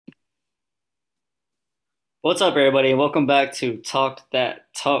What's up, everybody? Welcome back to Talk That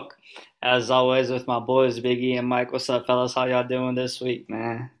Talk. As always, with my boys Biggie and Mike. What's up, fellas? How y'all doing this week,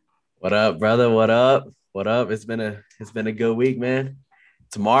 man? What up, brother? What up? What up? It's been a good week, man.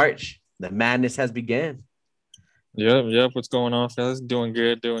 It's March. The madness has begun. Yep. What's going on, fellas? Doing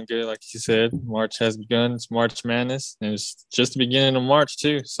good, doing good. Like you said, March has begun. It's March Madness, and it's just the beginning of March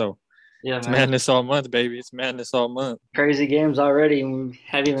too. So Yeah, it's man. madness all month, baby. It's madness all month. Crazy games already, and we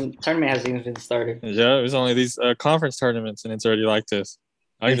haven't even tournament hasn't even been started. Yeah, there's only these conference tournaments, and it's already like this.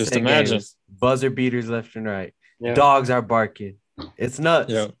 I can just Insane imagine. games, buzzer beaters left and right. Yeah, Dogs are barking. It's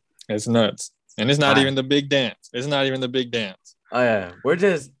nuts. Yeah, it's nuts, and it's not All right. even the big dance. It's not even the big dance. Oh yeah, we're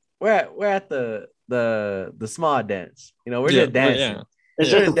at the small dance. We're Yeah, just well, yeah, dancing. it's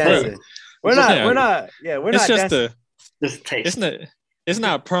yeah. We're just a just We're, taste. dancing. We're It's just not. yeah, We're not. Yeah, we're it's not just dancing. a. just a It's taste. not. It's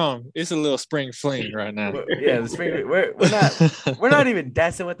not prom. It's a little spring fling right now. Yeah, the spring. We're not. We're not even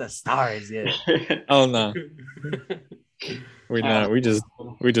dancing with the stars yet. Oh no, we Ah, not. We just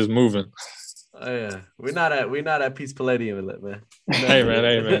moving. Oh yeah, we're not at Peace Palladium, man. We're not Hey man,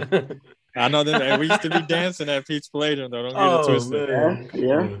 hey man. there. I know them. And we used to be dancing at Peach Palladium though. Don't get it Oh twisted. yeah, man,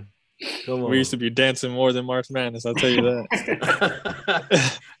 yeah. come We used on. to be dancing more than March Madness. I'll tell you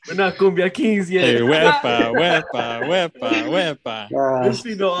that. We're not cumbia kings Hey, yet. wepa. Uh, This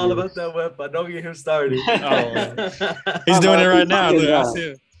we know all about that weapon. Don't get him started. Oh man, I he's don't doing know it what right you're now. talking Look, I about. see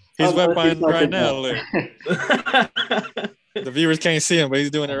him. I He's don't know what you're weaponing right talking now. Look, the viewers can't see him, but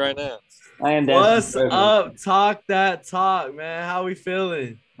he's doing it right now. I am dancing What's forever. up? Talk that talk, man. How we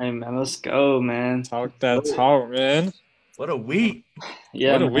feeling? Hey, man, let's go, man. Talk Let's that go. talk, man. What a week.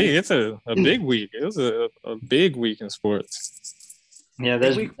 Yeah, What a man. week! It's a big week. It was a big week in sports. Yeah, Big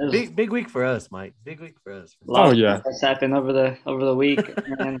there's week, there's big week for us, Mike. Big week for us. a lot Oh of yeah, stuff that's happened over the week,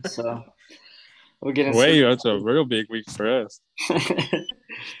 man. So we'll get into way. That's a real big week for us. it.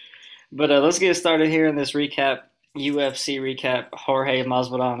 But let's get started here in this recap, UFC recap. Jorge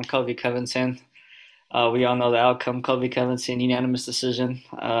Masvidal and Kobe Covington. We all know the outcome. Kobe Covington unanimous decision.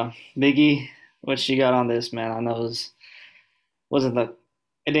 Biggie, what you got on this, man? I know wasn't the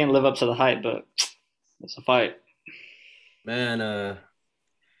it didn't live up to the hype, but it's a fight. Man,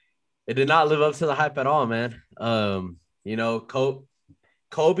 it did not live up to the hype at all, man.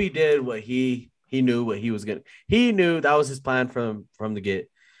 Kobe did what he knew what he was gonna. He knew that was his plan from the get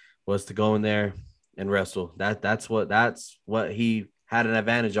was to go in there and wrestle. That's what he had an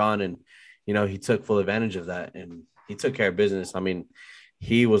advantage on, and he took full advantage of that, and he took care of business. I mean,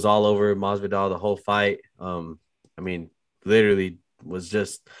 he was all over Masvidal the whole fight. I mean, literally was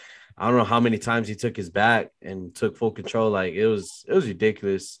just. I don't know how many times he took his back and took full control. Like it was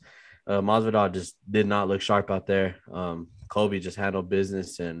ridiculous. Masvidal just did not look sharp out there. Kobe just handled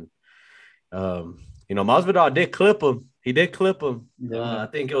business, and Masvidal did clip him. He did clip him. Yeah. I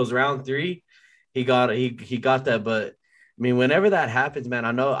think it was round three. He got that, but I mean, whenever that happens, man,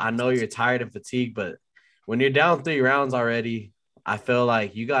 I know you're tired and fatigued, but when you're down 3 rounds already, I feel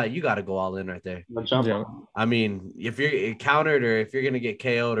like you got to go all in right there. But jump Yeah, on. I mean, if you're countered or if you're gonna get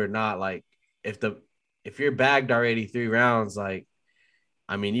KO'd or not, like if the if you're bagged already 3 rounds, like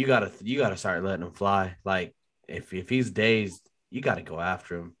I mean, you gotta start letting him fly. Like if he's dazed, you gotta go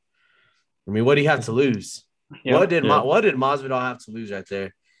after him. I mean, what do you have to lose? Yeah. yeah. What did Masvidal have to lose right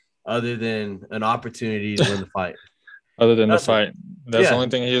there, other than an opportunity to win the fight? Other than the Nothing. fight, that's the Yeah. only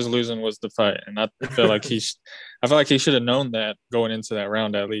thing he was losing was the fight, and I feel like he should have known that going into that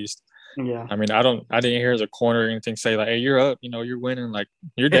round at least. Yeah. I mean, I didn't hear as a corner or anything say like, "Hey, you're up. You're winning. Like,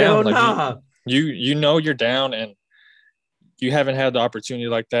 you're Hell down. Like, nah. you're down, and you haven't had the opportunity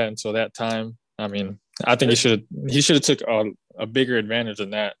like that until that time. I mean, I think he should have took a bigger advantage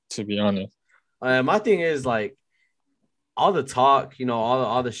than that. To be honest, My thing is like all the talk,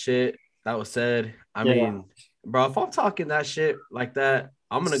 all the shit that was said. I Yeah. mean, bro, if I'm talking that shit like that,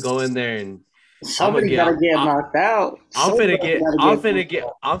 I'm gonna go in there and I'm gonna Somebody's get. gotta get knocked out. I'm finna Somebody's get. gotta I'm get finna knocked get.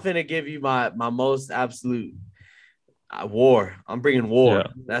 out. I'm finna give you my most absolute war. I'm bringing yeah, war.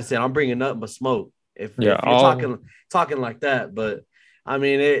 That's it. I'm bringing nothing but smoke. If yeah. if you're All talking like that, but I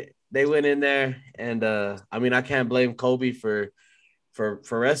mean it. They went in there, and I mean I can't blame Kobe for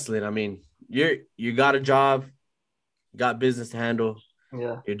wrestling. I mean you got a job, got business to handle.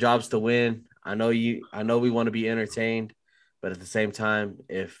 Yeah. Your job's to win. I know we want to be entertained, but at the same time,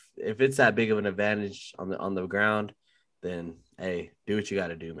 if it's that big of an advantage on the ground, then hey, do what you got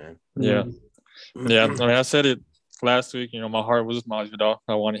to do, man. yeah, yeah. I mean, I said it last week. My heart was with Masvidal.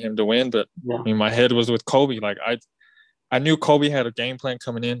 I wanted him to win, but Yeah. I mean, my head was with Kobe. Like I knew Kobe had a game plan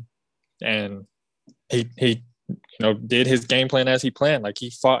coming in, and he did his game plan as he planned. Like he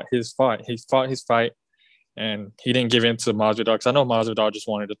fought his fight, and he didn't give in to Masvidal because I know Masvidal just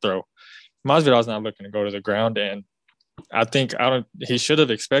wanted to throw. Masvidal's not looking to go to the ground, and I think he should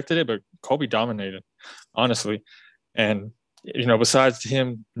have expected it, but Kobe dominated, honestly. And besides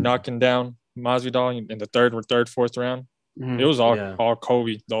him knocking down Masvidal in the fourth round, it was all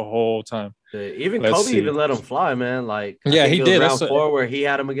Kobe the whole time. Even Kobe even let him fly, man. Like I think he it was did. round 4 where he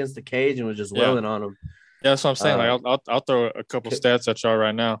had him against the cage and was just wailing on him. Yeah, that's what I'm saying. I'll throw a couple stats at y'all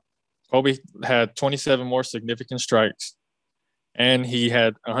right now. Kobe had 27 more significant strikes, and he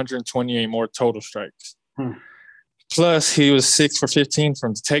had 128 more total strikes. Plus, he was 6 for 15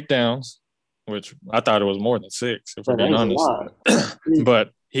 from the takedowns, which I thought it was more than 6, if we're being honest.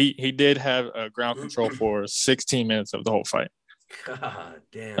 But he did have ground control for 16 minutes of the whole fight. God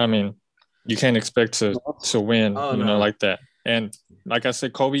damn. I mean, you can't expect to win, like that. And like I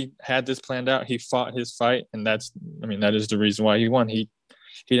said, Kobe had this planned out. He fought his fight, and that is the reason why he won. He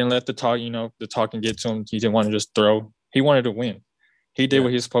didn't let the talking get to him. He didn't want to just throw. He wanted to win. He did what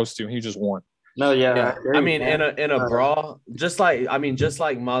he was supposed to. He just won. No, yeah. I mean, in a brawl, just like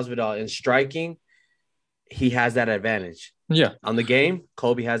Masvidal in striking, he has that advantage. Yeah. On the game,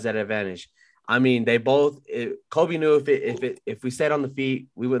 Kobe has that advantage. I mean, they both. Kobe knew if we stayed on the feet,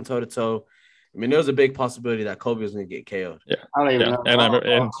 we went toe to toe. I mean, there was a big possibility that Kobe was going to get KO'd. Yeah, I don't even know.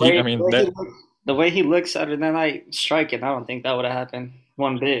 And the way he looked Saturday night striking, I don't think that would have happened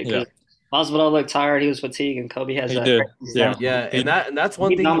one bit. Yeah. Masvidal looked tired. He was fatigued, and Kobe has that. Did. Yeah, and that's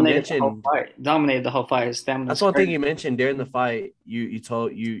one thing you mentioned. Dominated the whole fight. His stamina. That's one thing you mentioned during the fight. You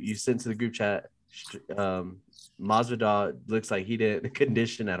sent to the group chat. Masvidal looks like he didn't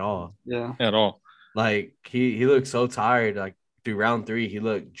condition at all. Yeah, at all. Like he looked so tired. Like through round 3, he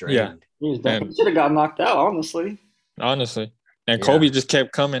looked drained. He should have got knocked out. Honestly. And Kobe just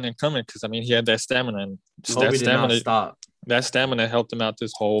kept coming and coming because he had that stamina, and Kobe did not stop. That stamina helped him out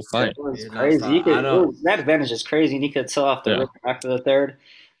this whole fight. It was crazy. That advantage is crazy, and he could tell off the rip after the third.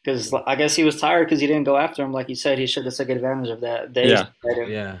 Because I guess he was tired because he didn't go after him like you said. He should have took advantage of that.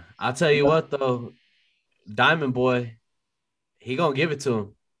 Yeah. I'll tell you what though, Diamond Boy, he gonna give it to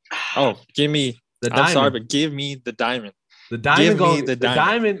him. Oh, give me the diamond. I'm sorry, but give me the diamond. The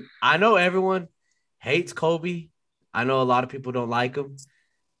diamond. I know everyone hates Kobe. I know a lot of people don't like him,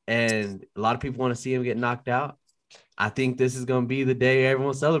 and a lot of people want to see him get knocked out. I think this is going to be the day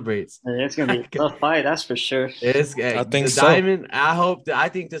everyone celebrates. It's going to be a tough fight, that's for sure. I think so. Diamond. I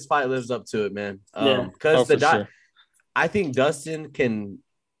think this fight lives up to it, man. Because I think Dustin can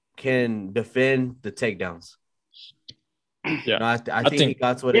defend the takedowns. Yeah, no, I think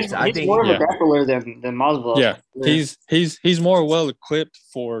that's what it's. I think he's more of a grappler than Masvidal. Yeah, he's more well equipped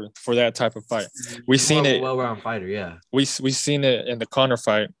for that type of fight. We've seen it. Well-rounded fighter. Yeah, we've seen it in the Conor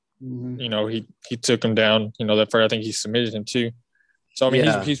fight. Mm-hmm. He took him down. That fight, I think he submitted him too. So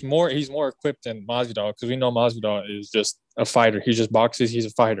he's more equipped than Masvidal because we know Masvidal is just a fighter. He just boxes. He's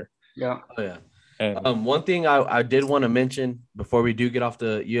a fighter. Yeah. Oh yeah. And, one thing I did want to mention before we do get off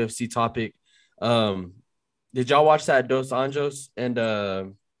the UFC topic. Did y'all watch that Dos Anjos and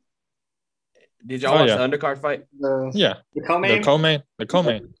did y'all watch the undercard fight? The co-main.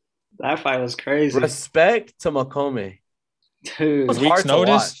 That fight was crazy. Respect to Makome. Dude, it was hard to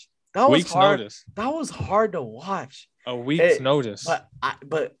watch. That was hard to watch. A week's notice.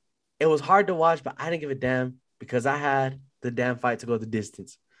 But it was hard to watch, but I didn't give a damn because I had the damn fight to go the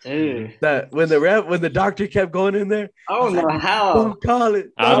distance. Dude. That when the doctor kept going in there. I don't know how. Don't call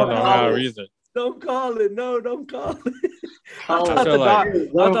it. I don't know how either. Don't call it. No, don't call it. I thought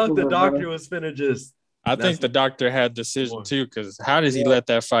the doctor was finna just. I think the doctor had decision too, because how does he let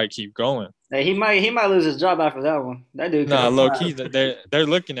that fight keep going? Hey, he might lose his job after that one. That dude. Nah, low key, they're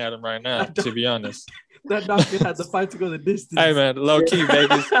looking at him right now. To be honest, that doctor had the fight to go the distance. Hey man, low key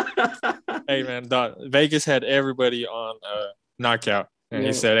Vegas. Hey man, Vegas had everybody on knockout, and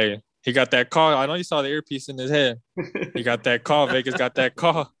he said, "Hey." He got that call. I know you saw the earpiece in his head. He got that call. Vegas got that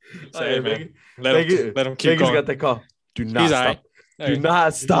call. Say, hey, man, let him keep Vegas going. got that call. Do not stop. Do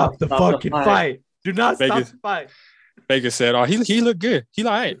not stop the fucking fight. Do not stop the fight. Vegas said, "Oh, he looked good. He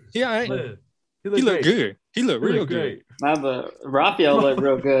all right. He all right. He looked good. He looked real good." Nah, but Rafael looked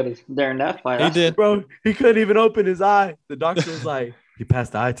real good during that fight. He did, bro. He couldn't even open his eye. The doctor was like, "He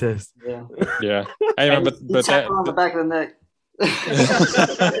passed the eye test." Yeah. Hey man, but that on the back of the neck.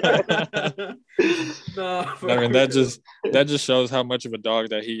 No, I mean that just shows how much of a dog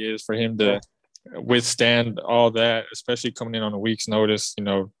that he is for him to withstand all that, especially coming in on a week's notice.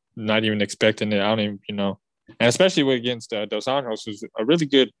 Not even expecting it. I don't even, and especially against Dos Anjos, who's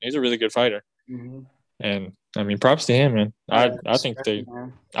he's a really good fighter. Mm-hmm. And I mean, props to him, man. I think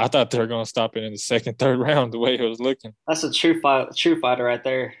I thought they were gonna stop it in the second, third round the way it was looking. That's a true fighter right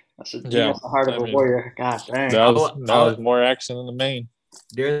there. That's the heart of a warrior. Gosh dang. That was more action than the main.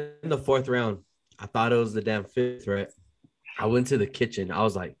 during the fourth round, I thought it was the damn fifth, right? I went to the kitchen. I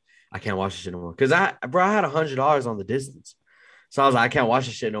was like, I can't watch this shit no more. Cause I had $100 on the distance. So I was like, I can't watch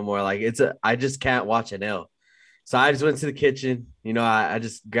this shit no more. Like I just can't watch an L. So I just went to the kitchen. I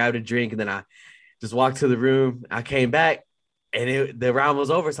just grabbed a drink and then I just walked to the room. I came back and the round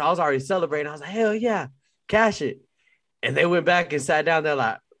was over. So I was already celebrating. I was like, hell yeah, cash it. And they went back and sat down there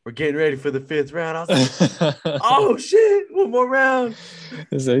like, we're getting ready for the fifth round. I was like, oh shit, one more round.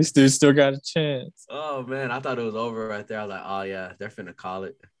 So these dudes still got a chance. Oh man, I thought it was over right there. I was like, oh yeah, they're finna call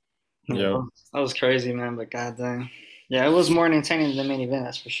it. Yeah. That was crazy, man. But goddamn, yeah, it was more entertaining than the main event.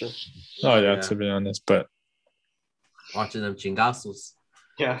 That's for sure. Oh yeah, to be honest, but watching them chingazos.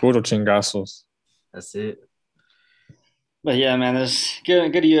 Yeah, puro chingazos. That's it. But yeah, man, there's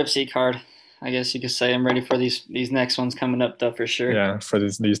good UFC card. I guess you could say I'm ready for these next ones coming up, though, for sure. Yeah, for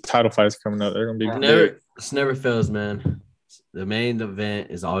these title fights coming up, they're gonna be It's never fails, man. The main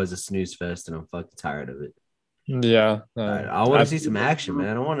event is always a snooze fest, and I'm fucking tired of it. Yeah, I want to see some action,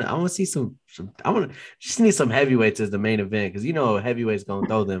 man. I want to see some. I want to just need some heavyweights as the main event because heavyweights gonna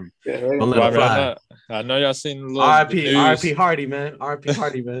throw them. I know y'all seen the little RP Hardy, man. RP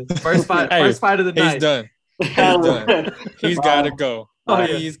Hardy, man. First fight of the night. He's done. He's done. He's gotta go. Oh,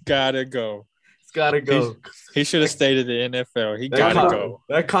 he's gotta go. He's gotta go. He should have stayed at the NFL. He gotta go.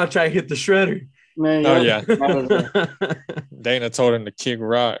 That contract hit the shredder. Man, oh yeah. Dana told him to kick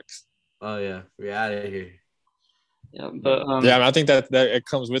rocks. Oh yeah, we're out of here. Yeah, but I think that it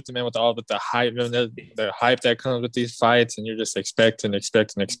comes with the man with the hype, the hype that comes with these fights, and you're just expecting,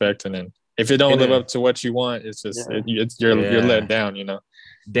 and if it don't live up to what you want, it's just you're let down,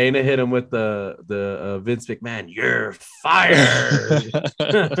 Dana hit him with the Vince McMahon, you're fired.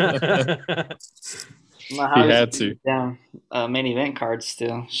 He had to. Down main event cards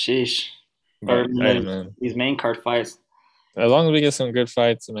still. Sheesh. But, man. These main card fights. As long as we get some good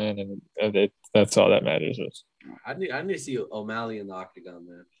fights, man, and that's all that matters. I need to see O'Malley in the octagon,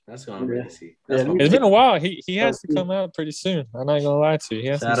 man. That's what I'm ready to see. It's been a while. He has to come out pretty soon. I'm not gonna lie to you. He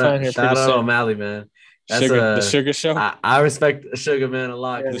has to sign here pretty soon. Shout out O'Malley, man. That's the Sugar Show. I respect Sugar Man a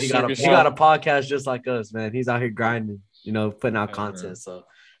lot because he got a podcast just like us, man. He's out here grinding, putting out content. Man. So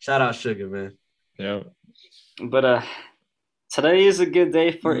shout out Sugar, man. Yeah. But today is a good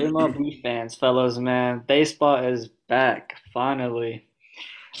day for MLB fans, fellas, man. Baseball is back, finally.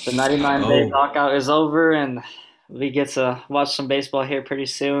 The 99-day lockout is over, and we get to watch some baseball here pretty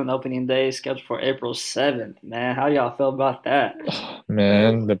soon. Opening day is scheduled for April 7th, man. How y'all feel about that?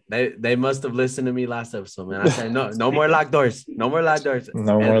 Man, they must have listened to me last episode, man. I said, no more locked doors. No more locked doors.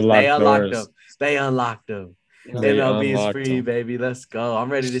 No more locked doors. They unlocked them. MLB is free, baby. Let's go. I'm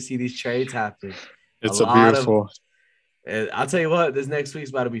ready to see these trades happen. It's beautiful. I'll tell you what, this next week's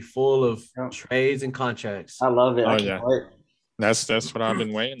about to be full of trades and contracts. I love it. Oh, yeah. That's what I've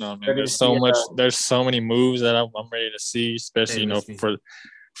been waiting on, man. There's so many moves that I'm ready to see, especially,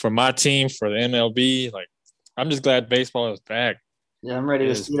 for my team, for the MLB. Like, I'm just glad baseball is back. Yeah, I'm ready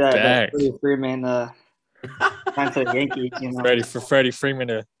to see that Freddie Freeman time to the Yankees, Ready for Freddie Freeman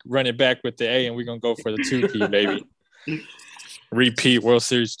to run it back with the A, and we're going to go for the 2P, baby. Repeat World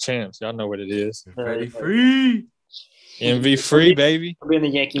Series champs. Y'all know what it is. Freddie Free. MV free, baby. We'll be in the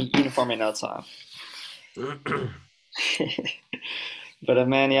Yankee uniform in no time. But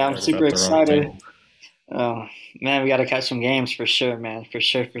man, I'm super excited. Oh man, we got to catch some games for sure, man. For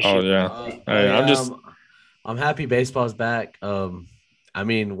sure. Oh yeah. I'm happy baseball's back. I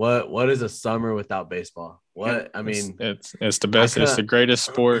mean, what is a summer without baseball? It's the best. It's the greatest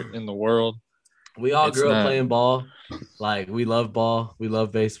sport in the world. We all grew up playing ball. Like, we love ball. We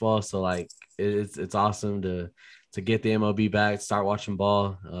love baseball. So like, it's awesome to get the MLB back, start watching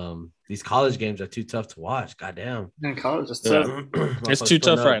ball. These college games are too tough to watch. Goddamn. Man, college is tough. It's too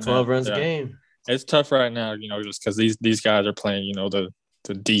tough right now. 12 runs a game. It's tough right now, just because these guys are playing, the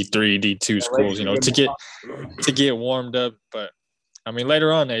D3, D2 schools, to get warmed up. But I mean,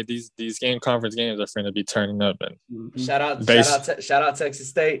 later on, these conference games are going to be turning up. And shout out Texas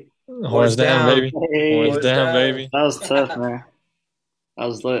State. Horse down, baby. Horse down, baby. That was tough, man. I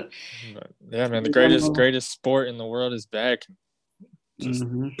was lit. Yeah, man. The greatest sport in the world is back. Just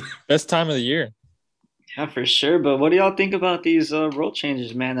best time of the year. Yeah, for sure. But what do y'all think about these rule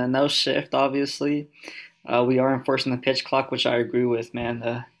changes, man? A no shift, obviously. We are enforcing the pitch clock, which I agree with,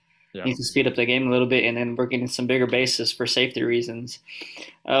 man. Needs to speed up the game a little bit, and then we're getting some bigger bases for safety reasons.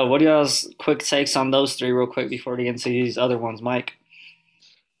 What are y'all's quick takes on those three real quick before we get into these other ones, Mike?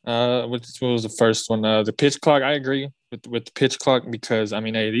 What was the first one? The pitch clock, I agree with the pitch clock because, I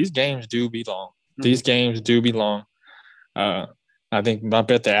mean, these games do be long. These games do be long. I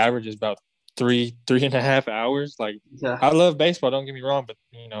bet the average is about 3.5 hours. Like, Yeah. I love baseball. Don't get me wrong, but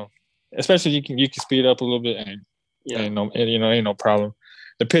especially you can speed it up a little bit, and ain't no problem.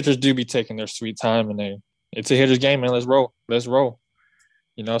 The pitchers do be taking their sweet time, and it's a hitter's game, man. Let's roll.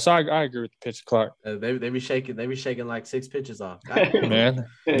 So I agree with the pitch clock. They be shaking like 6 pitches off. Man,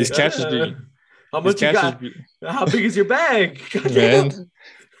 these catchers be. How much you got? How big is your bag? Man,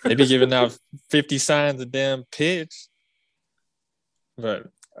 they be giving out 50 signs a damn pitch. But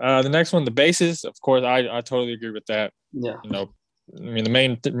the next one, the bases, of course, I totally agree with that. Yeah.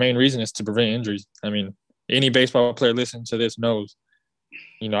 The main reason is to prevent injuries. Any baseball player listening to this knows.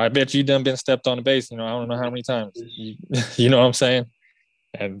 I bet you done been stepped on the base. I don't know how many times. You know what I'm saying?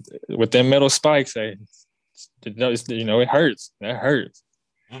 And with them metal spikes, it hurts. That hurts.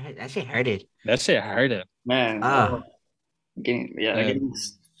 That shit hurted. Man. Getting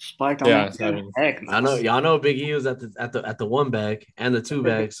spiked on the heck. I know y'all know Big E was at the 1 bag and the 2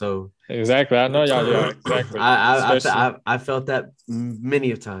 bag. So exactly, I know y'all. Yeah, exactly. I felt that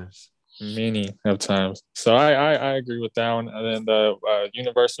many of times. So I agree with that one. And then the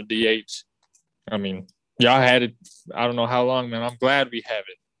universal DH. Y'all had it. I don't know how long, man. I'm glad we have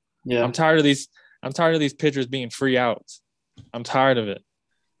it. Yeah. I'm tired of these pitchers being free outs. I'm tired of it.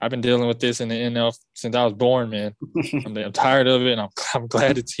 I've been dealing with this in the NL since I was born, man. I'm tired of it, and I'm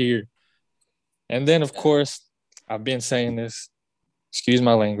glad it's here. And then, of course, I've been saying this. Excuse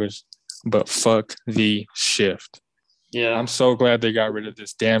my language, but fuck the shift. Yeah. I'm so glad they got rid of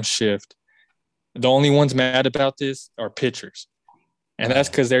this damn shift. The only ones mad about this are pitchers, and that's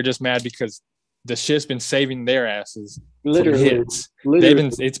because they're just mad because the shift's been saving their asses from hits.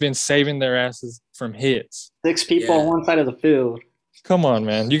 It's been saving their asses from hits. 6 people on one side of the field. Come on,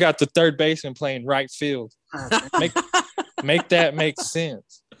 man. You got the third baseman playing right field. Make that make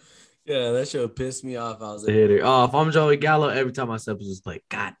sense. Yeah, that should have pissed me off. I was a hitter. Oh, if I'm Joey Gallo, every time I step was just like,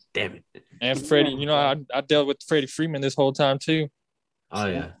 God damn it. And Freddie, I dealt with Freddie Freeman this whole time too. Oh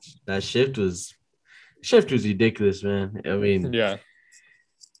yeah, that shift was ridiculous, man. Yeah,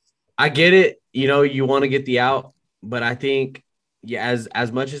 I get it. You want to get the out, but I think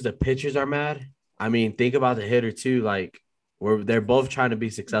as much as the pitchers are mad, think about the hitter too. Like, they're both trying to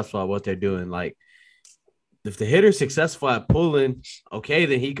be successful at what they're doing. Like, if the hitter's successful at pulling, okay,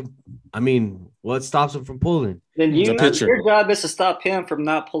 then he can. What stops him from pulling? Then your job is to stop him from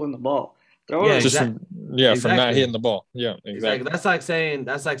not pulling the ball. From not hitting the ball. Yeah, exactly. That's like saying,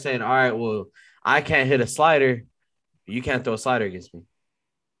 all right, well, I can't hit a slider. You can't throw a slider against me.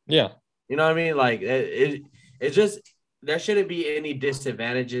 Yeah. You know what I mean? Like, it just, there shouldn't be any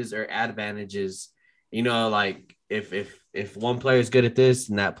disadvantages or advantages. Like, if one player is good at this,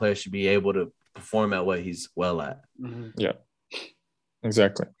 then that player should be able to perform at what he's well at. Mm-hmm. Yeah,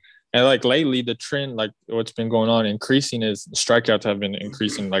 exactly. And like lately, the trend, like what's been going on, increasing is strikeouts have been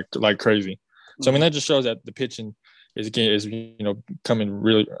increasing like crazy. So that just shows that the pitching is coming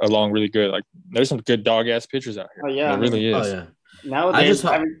really along really good. Like, there's some good dog ass pitchers out here. Oh yeah, it really is. Oh yeah. Nowadays,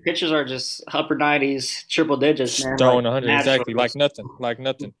 pitchers are just upper 90s, triple digits, man. Throwing 100 exactly, like nothing.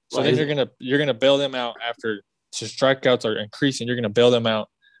 So then you're gonna bail them out after strikeouts are increasing. You're gonna bail them out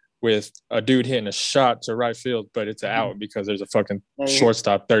with a dude hitting a shot to right field, but it's out because there's a fucking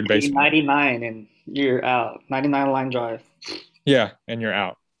shortstop, third baseman. 99 and you're out. 99 line drive. Yeah, and you're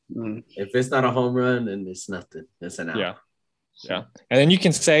out. If it's not a home run, then it's nothing. It's an out. Yeah. And then you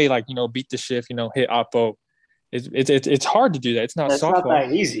can say, like, beat the shift, hit oppo. It's hard to do that. It's not softball. It's not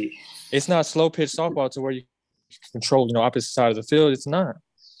that easy. It's not slow pitch softball to where you control, opposite side of the field. It's not.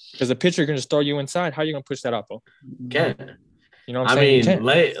 Because the pitcher can just throw you inside. How are you going to push that oppo? Can't. You know what I'm saying?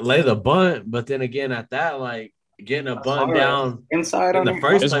 Lay the bunt, but then again at that, like, getting a bunt down inside in the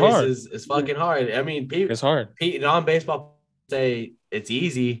first place is fucking hard. It's hard. Non-baseball say it's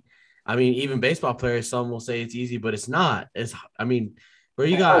easy. Even baseball players, some will say it's easy, but it's not. Bro,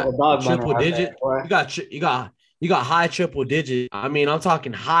 you got triple digit. You got high triple digit. I'm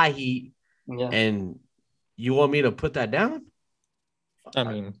talking high heat. Yeah. And you want me to put that down?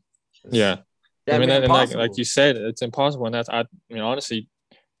 Yeah. Like you said, it's impossible. And that's, honestly,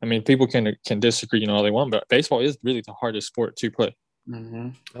 people can disagree, all they want, but baseball is really the hardest sport to play. Mm-hmm.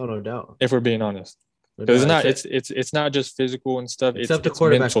 Oh, no doubt. If we're being honest, because it's not just physical and stuff. It's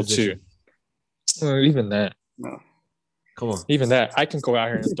mental too. Even that. No. Come on. Even that. I can go out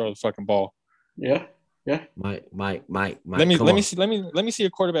here and throw the fucking ball. Yeah. Yeah. Mike. Let me see a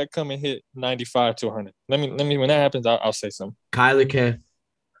quarterback come and hit 95 to 100. Let me when that happens, I'll say something. Kyler can.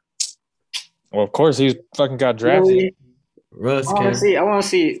 Well, of course, he's fucking got drafted. Really? Russ can. I want to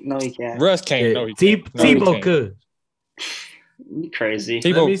see. No, he can't. Russ can't. Yeah. No, he can't. Tebow could. You crazy.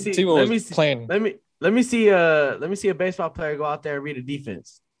 Tebow is playing. Let me see a baseball player go out there and read a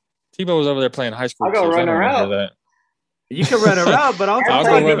defense. Tebow was over there playing high school. I'll go kids. run I don't her remember out. that. You can run around, but I'm I'll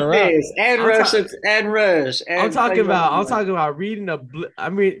talking go run around. And rush. And rush. And I'm talking about reading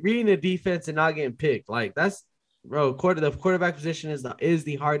reading the defense and not getting picked. Like that's the quarterback position is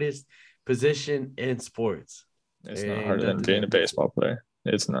the hardest position in sports. It's not harder than being a baseball player.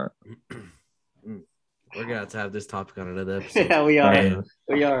 It's not. We're gonna have to have this topic on another episode. Yeah, we are. I mean,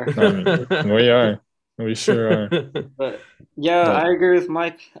 We are. we are. We sure are. But yeah, I agree with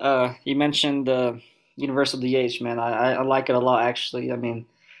Mike. You mentioned Universal DH, man. I like it a lot, actually. I mean,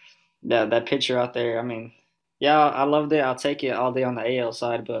 that picture out there. I mean, yeah, I loved it. I'll take it all day on the AL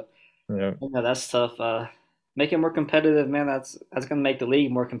side, but Yeah. that's tough. Make it more competitive, man. That's gonna make the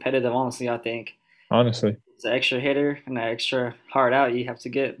league more competitive. Honestly, I think. Honestly. It's an extra hitter and an extra hard out you have to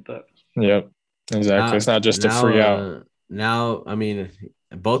get, but. Yep. Exactly. It's not just a free out. Now, I mean,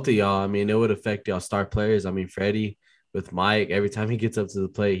 both of y'all, I mean, it would affect y'all star players. I mean, Freddie with Mike, every time he gets up to the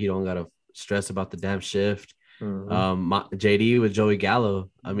plate, he don't got to stress about the damn shift. Mm-hmm. JD with Joey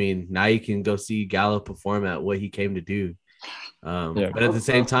Gallo. I mean, now you can go see Gallo perform at what he came to do. But at the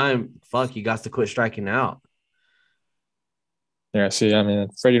same time, you got to quit striking out. Yeah, see, I mean,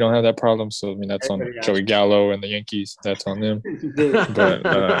 Freddie don't have that problem, so I mean, that's on Joey Gallo and the Yankees. That's on them.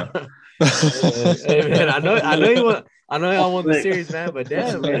 But hey man, I know y'all won the series, man. But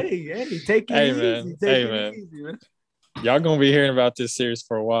damn, hey, take it easy. Take it easy, man. Y'all gonna be hearing about this series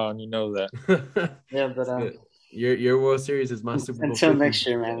for a while, and you know that. Yeah, but your World Series is my Super Bowl. Until next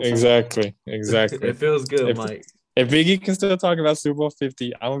year, man. Exactly. It feels good, Mike. If Big E can still talk about Super Bowl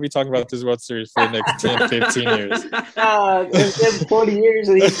 50, I'm going to be talking about this World Series for the next 10, 15 years. It's been 40 years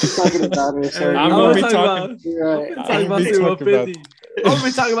that he's been talking about it. So I'm going to be talking about Super Bowl 50. I'm going to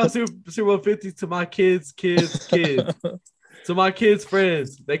be talking about Super Bowl 50 to my kids. To my kids'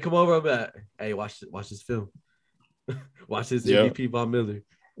 friends. They come over and be like, hey, watch this film. Watch this MVP Von Miller.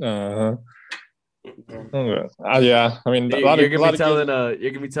 Uh-huh. Yeah, I mean, you're gonna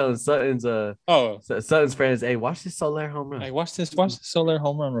be telling Sutton's friends, hey, watch this Soler home run. Hey, watch this Soler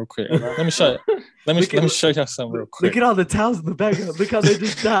home run real quick. Let me show y'all something real quick. Look at all the towels in the background. Look how they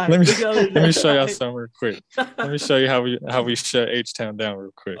just died. let me show y'all something real quick. Let me show you how we shut H-Town down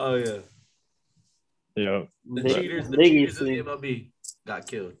real quick. Oh yeah. Yep. The cheaters of the MLB got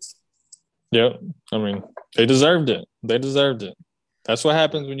killed. Yep. I mean, they deserved it. That's what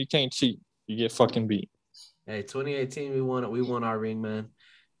happens when you can't cheat. You get fucking beat. Hey, 2018, we won our ring, man.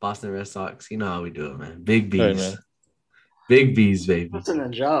 Boston Red Sox. You know how we do it, man. Big B's. Hey, man. Big B's, baby. What's in the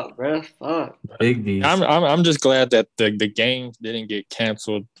job, bro? Fuck. Big B's. I'm just glad that the game didn't get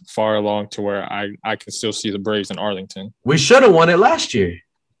canceled far along to where I can still see the Braves in Arlington. We should have won it last year.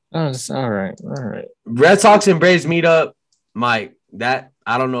 Oh, it's all right. Red Sox and Braves meet up. Mike, I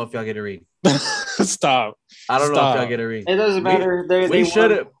don't know if y'all get a ring. Stop. I don't know if y'all get a ring. It doesn't matter. We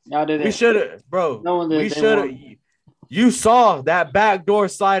should have. We should have, bro. We should have. You saw that backdoor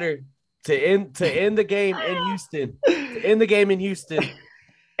slider to end the game in Houston. To end the game in Houston,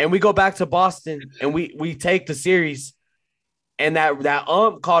 and we go back to Boston and we take the series. And that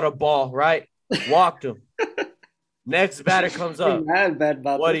caught a ball, right? Walked him. Next batter comes up.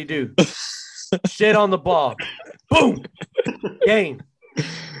 What'd he do? Shit on the ball. Boom. Game.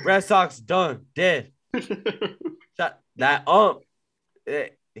 Red Sox done. Dead. That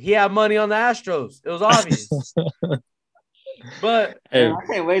he had money on the Astros. It was obvious. But I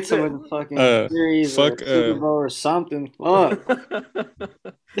can't wait till the fucking series or Super Bowl or something. Fuck.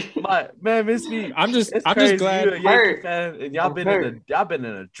 Man, miss me. I'm just glad you're a Yankee fan and y'all been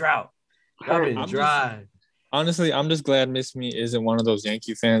in a drought. Y'all been dry. Honestly, I'm just glad Miss Me isn't one of those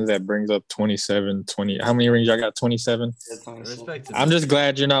Yankee fans that brings up 27, 20. How many rings y'all got? 27? I'm just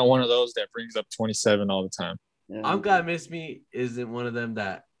glad you're not one of those that brings up 27 all the time. Yeah. I'm glad Miss Me isn't one of them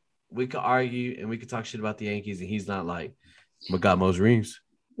that we could argue and we could talk shit about the Yankees and he's not like, but got most rings.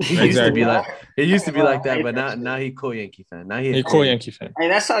 He used to be like that, but now he cool Yankee fan. Now he cool Yankee fan. Hey,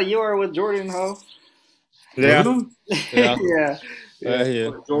 that's how you are with Jordan, ho. Yeah. Yeah.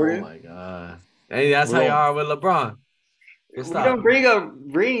 Oh Jordan. my god. Hey, that's how you are with LeBron. We don't bring up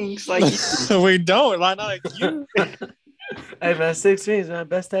rings like you. We don't. Why not like you? Hey, man, 6 rings, man.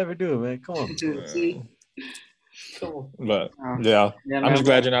 Best to ever do it, man. Come on. But, yeah I'm just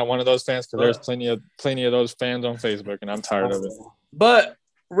glad you're not one of those fans because there's plenty of those fans on Facebook, and I'm tired of it. But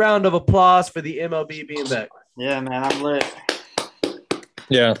round of applause for the MLB being back. Yeah, man. I'm lit.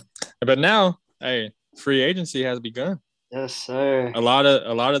 Yeah. But now, hey, free agency has begun. Yes, sir. A lot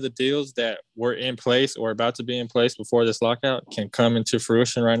of the deals that were in place or about to be in place before this lockout can come into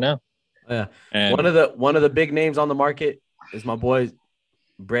fruition right now. Yeah. And one of the big names on the market is my boy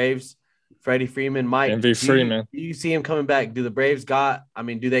Braves. Freddie Freeman might. MV Freeman. Do you see him coming back? Do the Braves got? I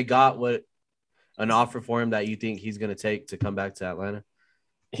mean, do they got what an offer for him that you think he's going to take to come back to Atlanta?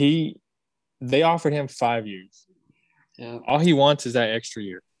 They offered him 5 years. Yeah. All he wants is that extra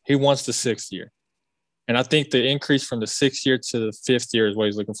year. He wants the 6th year. And I think the increase from the 6th year to the 5th year is what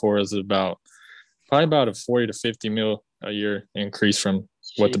he's looking for is probably about a 40 to 50 mil a year increase from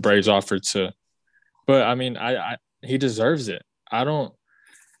what the Braves offered to. But I mean, he deserves it.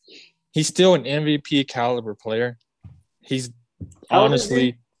 He's still an MVP caliber player. He's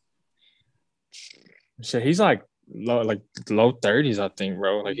honestly, he's like low 30s, I think,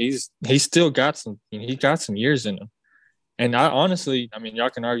 bro. Like he's still got some years in him. And I mean, y'all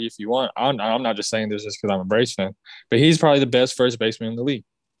can argue if you want. I'm not just saying this just because I'm a Braves fan, but he's probably the best first baseman in the league.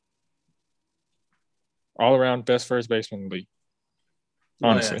 All around best first baseman in the league.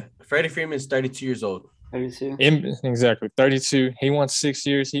 Honestly. Oh, yeah. Freddie Freeman's 32 years old. 32. Exactly. 32. He wants 6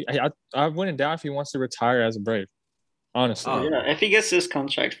 years. I wouldn't doubt if he wants to retire as a Brave. Honestly. Oh, yeah. If he gets this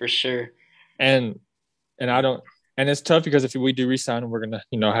contract for sure. And I don't. And it's tough because if we do re-sign him, we're gonna,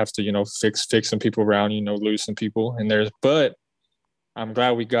 have to, fix some people around, lose some people. But I'm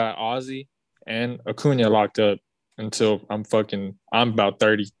glad we got Ozzy and Acuna locked up until I'm about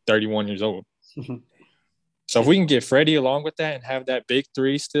 30, 31 years old. So if we can get Freddie along with that and have that big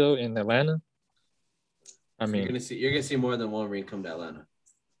three still in Atlanta, I mean, you're gonna see more than one ring come to Atlanta.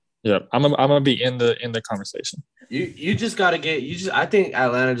 Yeah, I'm gonna be in the conversation. You just gotta I think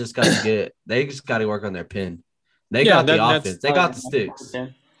Atlanta just gotta they just gotta work on their pin. They got the offense. They got the sticks.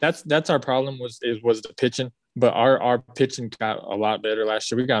 That's our problem was the pitching, but our pitching got a lot better last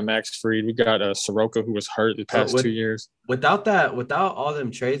year. We got Max Fried, we got Soroka who was hurt the past 2 years. Without all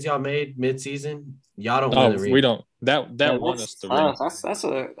them trades y'all made mid-season, y'all don't win the ring. We don't. That won us the ring.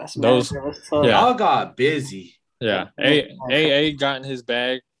 That's those. Y'all got busy. Yeah, A got in his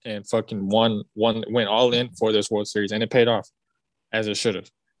bag and fucking went all in for this World Series, and it paid off as it should have.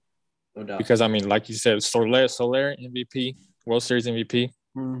 No doubt. Because I mean, like you said, Soler MVP, World Series MVP,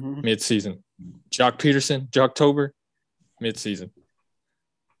 mid-season. Jock Peterson, Jocktober, mid-season.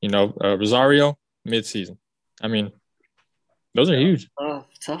 Rosario, mid-season. I mean, those are huge.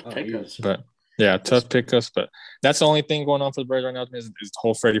 Tough pickups. But yeah, tough pickups. But that's the only thing going on for the Braves right now is the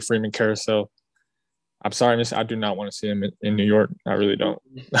whole Freddie Freeman carousel. I'm sorry, I do not want to see him in New York. I really don't.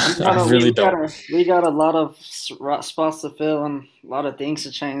 I really don't. We got a lot of spots to fill and a lot of things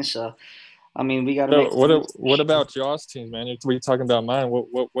to change. So, I mean, we got to make. What about y'all's teams, man? If we're talking about mine, what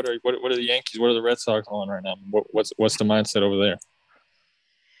are the Yankees? What are the Red Sox on right now? What's the mindset over there?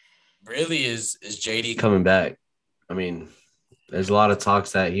 Really, is JD coming back? I mean, there's a lot of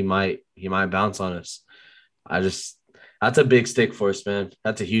talks that he might bounce on us. That's a big stick for us, man.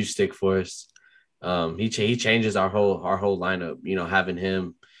 That's a huge stick for us. He changes our whole lineup.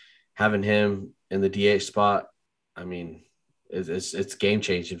 Having him in the DH spot. I mean, it's game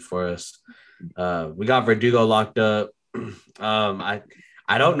changing for us. We got Verdugo locked up. I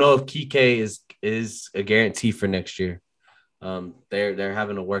don't know if Kike is a guarantee for next year. They're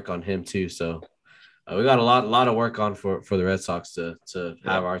having to work on him too. So we got a lot of work on for the Red Sox to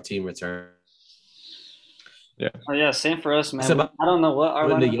have our team return. Yeah. Oh yeah, same for us, man. I don't know what our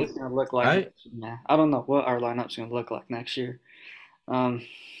lineup is going to look like. Right? Man. I don't know what our lineup's going to look like next year.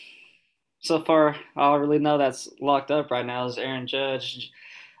 So far, all I really know that's locked up right now is Aaron Judge,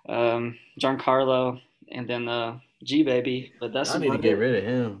 Giancarlo, and then G Baby. But that's I need to get rid of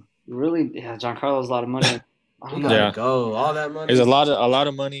him. Really, yeah, Giancarlo's a lot of money. He gotta go. All that money. There's a lot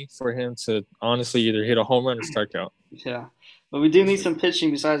of money for him to honestly either hit a home run or strike out. Yeah. But we do need some pitching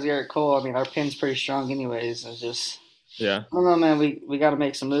besides Garrett Cole. I mean, our pin's pretty strong anyways. It's just I don't know, man. We got to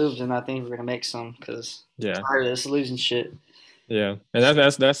make some moves, and I think we're gonna make some because I'm tired of this losing shit. Yeah, and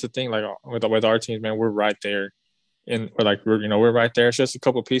that's the thing. Like with our teams, man, we're right there, and we're right there. It's just a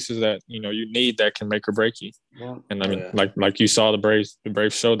couple pieces that you need that can make or break you. Yeah. And I mean, like you saw the Braves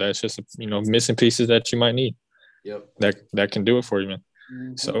showed that it's just missing pieces that you might need. Yep. That can do it for you, man.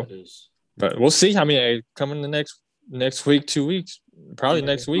 Mm-hmm. So, but we'll see. I mean, coming the next week, 2 weeks, probably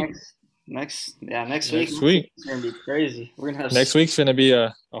next week. Next week. Next week. It's gonna be crazy. We're gonna have next week's gonna be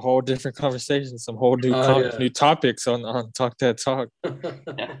a whole different conversation, some whole new topics on Talk That Talk.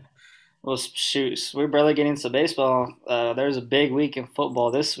 Yeah. Well, shoot, we're barely getting into baseball. There's a big week in football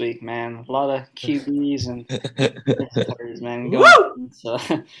this week, man. A lot of QBs and man. So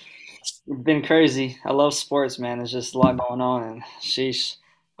it's been crazy. I love sports, man. There's just a lot going on, and sheesh.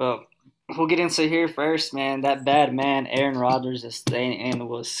 But we'll get into here first, man. That bad man, Aaron Rodgers, is staying in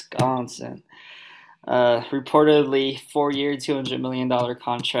Wisconsin. Reportedly, 4-year, $200 million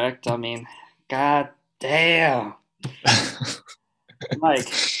contract. I mean, god damn. Like,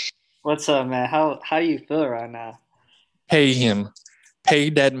 What's up, man? How do you feel right now? Pay him.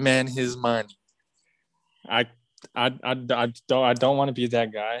 Pay that man his money. I don't want to be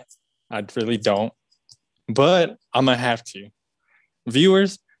that guy. I really don't. But I'm gonna have to.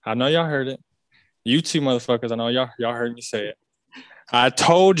 Viewers, I know y'all heard it. You two motherfuckers, I know y'all heard me say it. I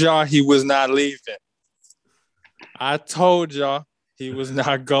told y'all he was not leaving. I told y'all he was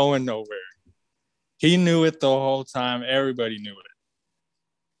not going nowhere. He knew it the whole time. Everybody knew it.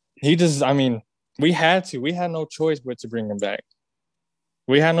 We had to. We had no choice but to bring him back.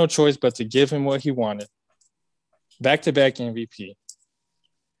 We had no choice but to give him what he wanted. Back-to-back MVP.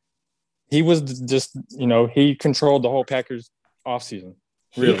 He was just, he controlled the whole Packers offseason.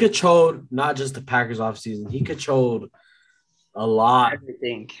 Really. He controlled not just the Packers offseason. He controlled a lot.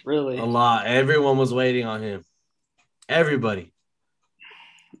 Everything, really. A lot. Everyone was waiting on him. Everybody.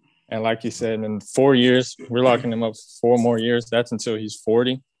 And like you said, in 4 years, we're locking him up for 4 more years. That's until he's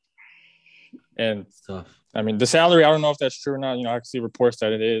 40. And it's tough. I mean, the salary, I don't know if that's true or not. I can see reports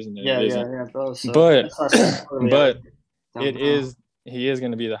that it is and it isn't. Yeah, bro. So but he is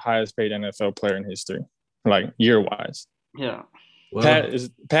going to be the highest paid NFL player in history, like year-wise. Yeah. Well,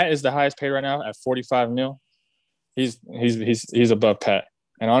 Pat is the highest paid right now at $45 million. He's above Pat.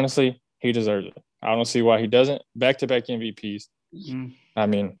 And honestly, he deserves it. I don't see why he doesn't. Back-to-back MVPs. Mm-hmm. I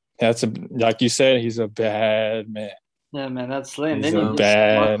mean, like you said, he's a bad man. Yeah, man, that's lame. He's a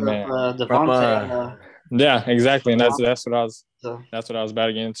bad man. Devontae, yeah, exactly, and that's what I was. That's what I was about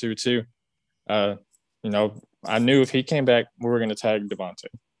to get into too. I knew if he came back, we were going to tag Devontae.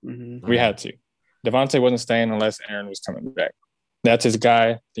 Mm-hmm. We had to. Devontae wasn't staying unless Aaron was coming back. That's his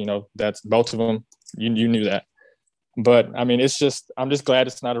guy. That's both of them. You knew that. But I mean, I'm just glad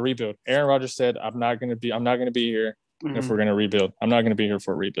it's not a rebuild. Aaron Rodgers said, I'm not going to be here if we're going to rebuild. I'm not going to be here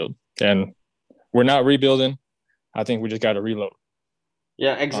for a rebuild. And we're not rebuilding. I think we just got to reload.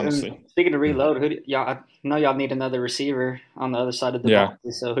 Yeah, speaking of reload, I know y'all need another receiver on the other side of the ball.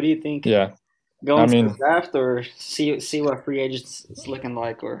 So who do you think? Yeah. Going to the draft or see what free agents is looking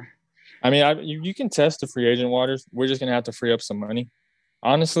like? Or I mean, you can test the free agent waters. We're just going to have to free up some money.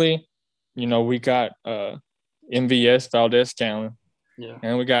 Honestly, we got MVS, Valdez-Scantling. Yeah.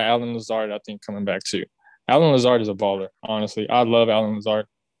 And we got Allen Lazard, I think, coming back too. Allen Lazard is a baller, honestly. I love Allen Lazard.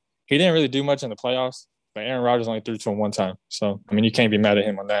 He didn't really do much in the playoffs, but Aaron Rodgers only threw to him one time. So, I mean, you can't be mad at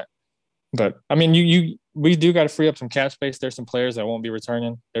him on that. But, I mean, we do got to free up some cap space. There's some players that won't be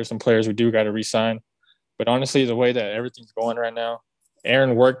returning. There's some players we do got to re-sign. But honestly, the way that everything's going right now,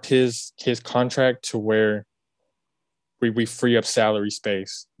 Aaron worked his contract to where we free up salary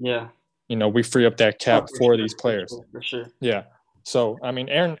space. Yeah. We free up that cap for these players. For sure. Yeah. So, I mean,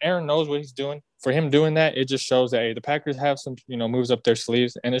 Aaron knows what he's doing. For him doing that, it just shows that, hey, the Packers have some, moves up their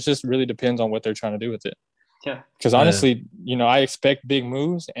sleeves, and it just really depends on what they're trying to do with it. Yeah. Because honestly, I expect big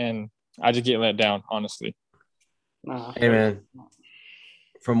moves, and I just get let down, honestly. Hey, man.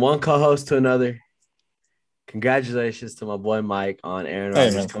 From one co-host to another, congratulations to my boy Mike on Aaron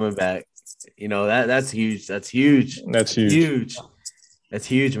Rodgers coming back. That's huge. That's huge. That's huge. That's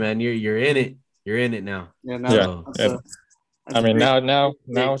huge, man. You're in it. You're in it now. Yeah. I mean, now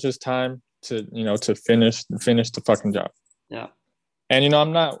it's just time to to finish the fucking job. Yeah. And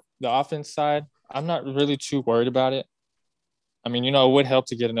I'm not the offense side. I'm not really too worried about it. I mean, it would help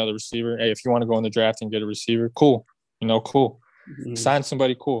to get another receiver. Hey, if you want to go in the draft and get a receiver, cool. Cool. Mm-hmm. Sign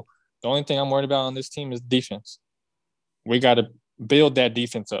somebody, cool. The only thing I'm worried about on this team is defense. We got to build that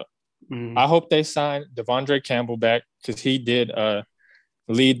defense up. Mm-hmm. I hope they sign Devondre Campbell back because he did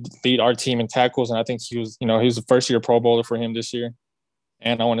lead our team in tackles, and I think he was the first-year Pro Bowler for him this year.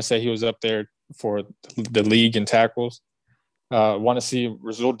 And I want to say he was up there for the league in tackles. Want to see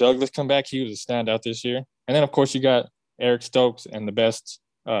Rasul Douglas come back. He was a standout this year. And then, of course, you got Eric Stokes and the best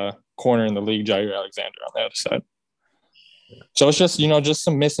corner in the league, Jair Alexander, on the other side. So it's just, just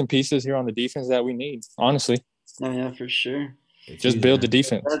some missing pieces here on the defense that we need, honestly. Oh, yeah, for sure. Just build the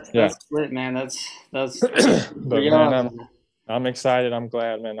defense. That's split, man. That's but man, I'm excited. I'm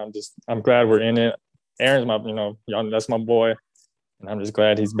glad, man. I'm glad we're in it. Aaron's my, that's my boy. And I'm just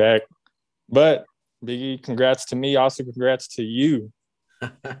glad he's back. But Biggie, congrats to me. Also, congrats to you.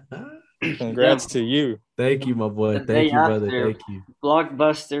 Congrats to you. Thank you, my boy. Thank you, brother. Thank you.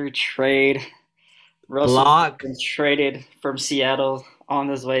 Blockbuster trade. Russell traded from Seattle on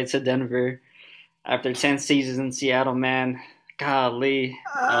his way to Denver after 10 seasons in Seattle, man. Golly.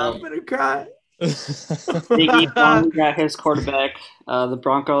 I'm going to cry. Biggie finally got his quarterback. The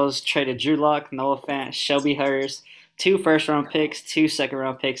Broncos traded Drew Lock, Noah Fant, Shelby Harris, 2 first-round picks, 2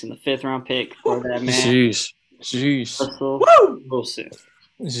 second-round picks, and the 5th-round pick for that man. Jeez. Russell Wilson.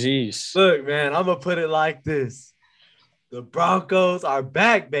 Jeez. Look, man, I'm going to put it like this. The Broncos are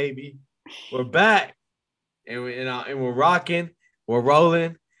back, baby. We're back, and we're rocking. We're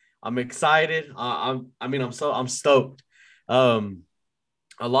rolling. I'm excited. I'm stoked. A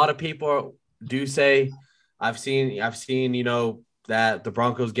lot of people do say I've seen, that the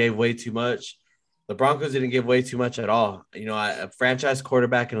Broncos gave way too much. The Broncos didn't give way too much at all. A franchise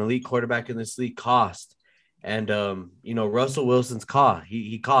quarterback, an elite quarterback in this league cost. And, Russell Wilson's cost.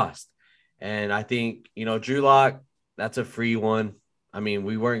 He cost. And I think, Drew Lock, that's a free one. I mean,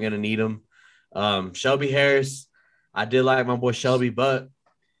 we weren't going to need him. Shelby Harris, I did like my boy Shelby, but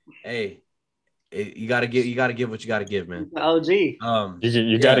hey, you gotta give what you gotta give, man. OG.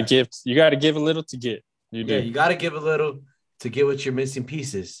 You gotta give a little to get. You gotta give a little to get what you're missing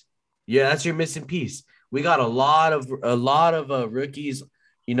pieces. Yeah, that's your missing piece. We got a lot of rookies.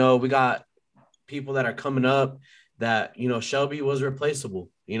 We got people that are coming up that Shelby was replaceable.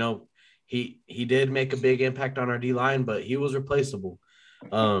 He did make a big impact on our D line, but he was replaceable.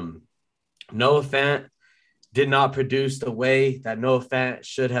 Noah Fant did not produce the way that Noah Fant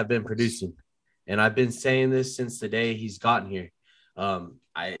should have been producing. And I've been saying this since the day he's gotten here.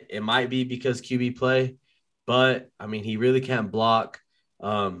 It might be because QB play, but I mean, he really can't block.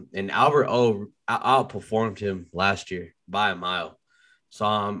 And Albert O outperformed him last year by a mile. So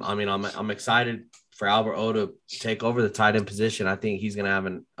I'm excited for Albert O to take over the tight end position. I think he's gonna have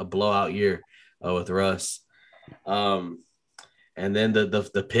a blowout year with Russ. And then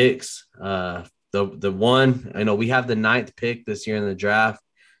the picks. The one, we have the 9th pick this year in the draft.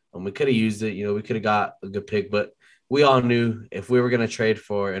 We could have used it. We could have got a good pick, but we all knew if we were going to trade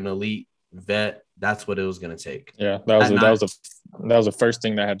for an elite vet, that's what it was going to take. Yeah, that was the first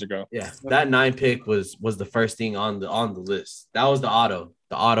thing that had to go. Yeah, that 9 pick was the first thing on the list. That was the auto.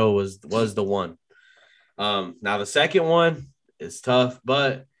 The auto was the one. Now the second one is tough,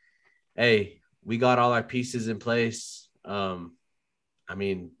 but hey, we got all our pieces in place.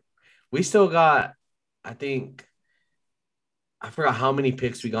 We still got, I forgot how many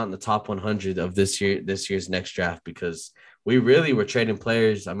picks we got in the top 100 of this year's next draft, because we really were trading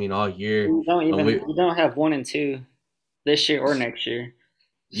players. All year. We don't have 1 and 2 this year or next year.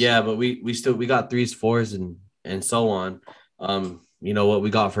 Yeah, but we got 3s, 4s, and so on. What we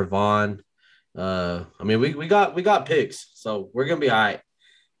got for Vaughn. We got picks, so we're gonna be all right.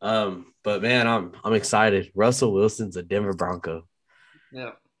 But man, I'm excited. Russell Wilson's a Denver Bronco.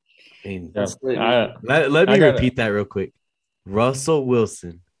 Yeah. Let me repeat that real quick. Russell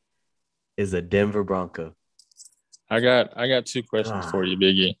Wilson is a Denver Bronco. I got 2 questions for you,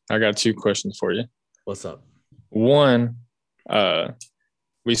 Biggie. I got 2 questions for you. What's up? One,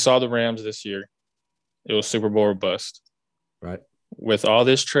 we saw the Rams this year. It was Super Bowl or bust. Right. With all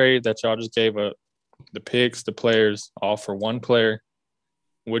this trade that y'all just gave up, the picks, the players, all for one player,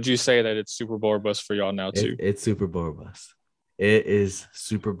 would you say that it's Super Bowl or bust for y'all now too? It's Super Bowl or bust. It is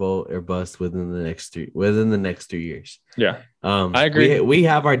Super Bowl or bust within the next 3 years. Yeah, I agree. We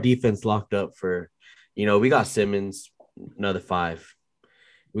have our defense locked up for, we got Simmons, another 5.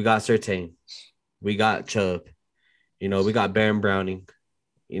 We got Surtain. We got Chubb. We got Baron Browning.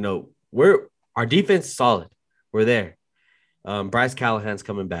 Our defense is solid. We're there. Bryce Callahan's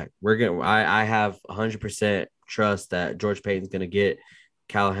coming back. I have 100% trust that George Payton's gonna get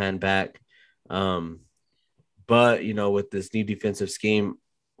Callahan back. But with this new defensive scheme,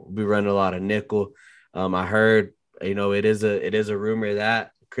 we'll be running a lot of nickel. I heard, it is a rumor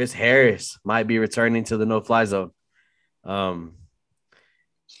that Chris Harris might be returning to the no-fly zone.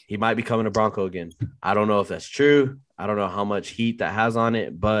 He might be coming to Bronco again. I don't know if that's true. I don't know how much heat that has on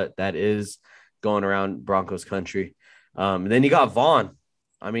it, but that is going around Broncos country. And then you got Vaughn.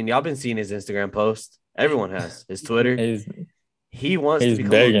 Y'all been seeing his Instagram post. Everyone has his Twitter. He wants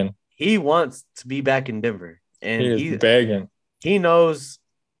to be back in Denver. And he's begging. He knows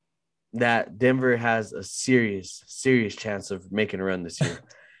that Denver has a serious chance of making a run this year.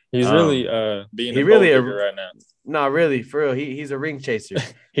 He's really being a gold digger right now. No, really, for real. He's a ring chaser.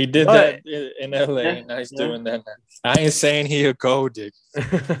 He did that in LA, and now he's doing that now. I ain't saying he a gold digger.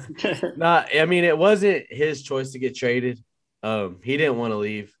 It wasn't his choice to get traded. He didn't want to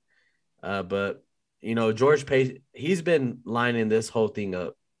leave. But George Payton, he's been lining this whole thing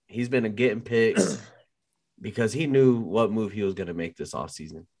up. He's been getting picks because he knew what move he was going to make this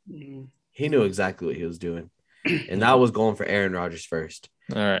offseason. Mm-hmm. He knew exactly what he was doing. And that was going for Aaron Rodgers first.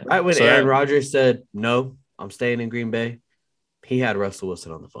 All right. Right when Aaron Rodgers said, no, I'm staying in Green Bay, he had Russell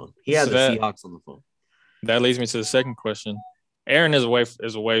Wilson on the phone. He had the Seahawks on the phone. That leads me to the second question. Aaron is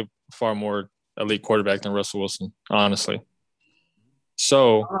a way far more elite quarterback than Russell Wilson, honestly.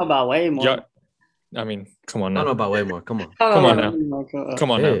 So I don't know about way more. Come on now. I don't know about way more. Come on.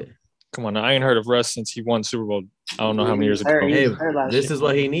 Come on now. Come on, I ain't heard of Russ since he won Super Bowl. I don't know how many years ago. Hey, this is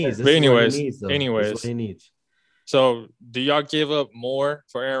what he needs. This is what he needs, though. This is what he needs. So, do y'all give up more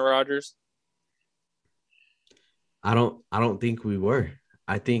for Aaron Rodgers? I don't think we were.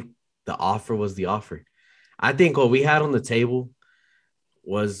 I think the offer was the offer. I think what we had on the table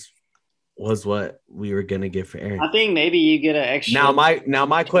was what we were gonna get for Aaron. I think maybe you get an extra. Now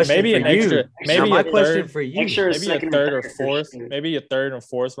my question maybe for you. Maybe my question for you. Maybe a third or fourth. Maybe a third and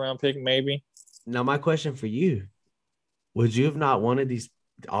fourth round pick. Maybe. Now my question for you: would you have not wanted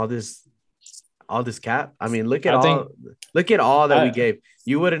all this cap? I mean, look at all that we gave.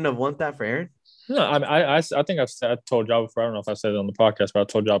 You wouldn't have want that for Aaron? No, I think I told y'all before. I don't know if I said it on the podcast, but I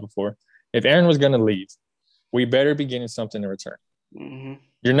told y'all before. If Aaron was gonna leave, we better be getting something in return. Mm-hmm.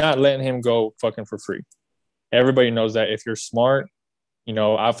 You're not letting him go fucking for free. Everybody knows that. If you're smart,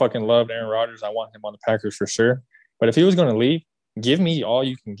 I fucking loved Aaron Rodgers. I want him on the Packers for sure. But if he was going to leave, give me all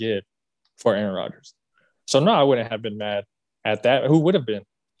you can give for Aaron Rodgers. So no, I wouldn't have been mad at that. Who would have been?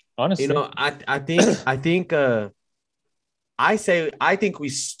 Honestly, I think we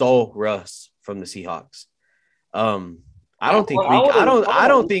stole Russ from the Seahawks. I don't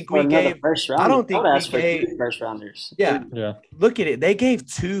think we gave first rounders. Yeah. Look at it. They gave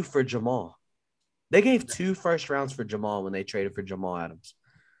 2 for Jamal. They gave 2 first rounds for Jamal when they traded for Jamal Adams.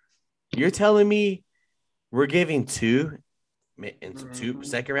 You're telling me we're giving 2 and 2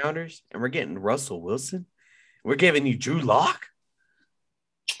 second rounders, and we're getting Russell Wilson? We're giving you Drew Lock?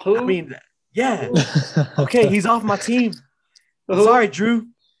 Who? I mean, yeah. Okay, he's off my team. Sorry, Drew.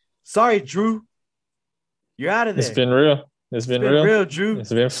 You're out of there. It's been real. It's been real, Drew.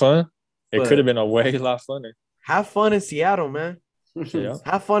 It's been fun. It could have been a way lot funner. Have fun in Seattle, man. Yeah.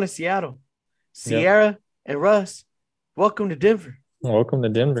 Have fun in Seattle. Sierra and Russ, welcome to Denver. Welcome to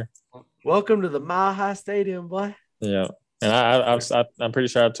Denver. Welcome to the Mile High Stadium, boy. Yeah. And I'm pretty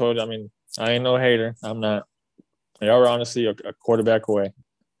sure I told you, I mean, I ain't no hater. I'm not. Y'all were honestly a quarterback away.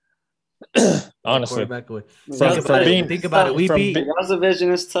 Honestly. Quarterback away. Think about it. We beat Y'all's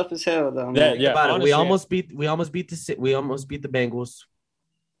division is tough as hell, though. Man. Yeah. Honestly, we almost beat the Bengals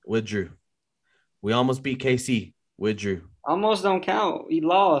with Drew. We almost beat KC with Drew. Almost don't count. We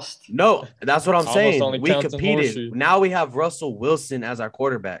lost. No, that's what I'm saying. We competed. Horseshoe. Now we have Russell Wilson as our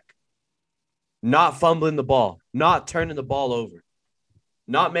quarterback. Not fumbling the ball. Not turning the ball over.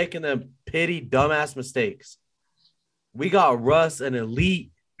 Not making them petty, dumbass mistakes. We got Russ, an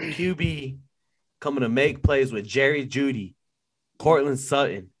elite QB, coming to make plays with Jerry Jeudy, Cortland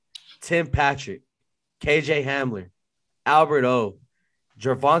Sutton, Tim Patrick, KJ Hamler, Albert O,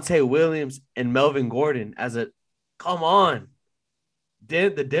 Javonte Williams, and Melvin Gordon come on.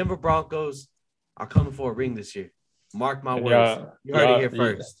 The Denver Broncos are coming for a ring this year. Mark my words. You heard it here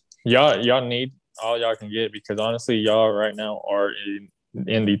first. Y'all need all y'all can get because honestly, y'all right now are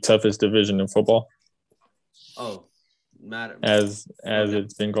in the toughest division in football. Oh, as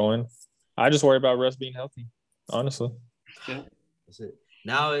it's been going. I just worry about Russ being healthy, honestly. Yeah. That's it.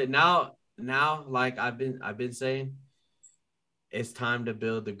 Now, like I've been saying, it's time to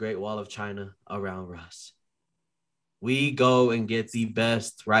build the Great Wall of China around Russ. We go and get the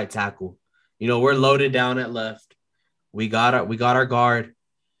best right tackle. We're loaded down at left. We got our guard.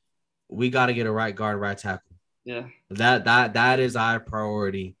 We got to get a right guard, right tackle. Yeah. That is our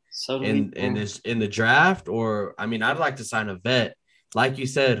priority. So in the draft, or I'd like to sign a vet. Like you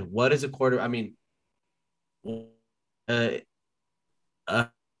said, what is a quarter? We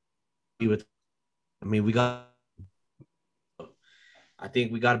got. I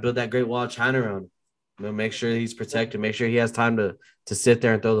think we got to build that Great Wall of China around him. Make sure he's protected. Make sure he has time to sit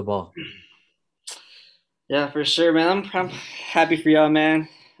there and throw the ball. Yeah, for sure, man. I'm happy for y'all, man.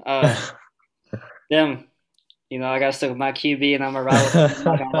 Them. I gotta stick with my QB, and I'm a rival.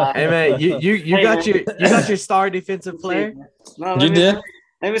 Hey man, you got your star defensive player. No, let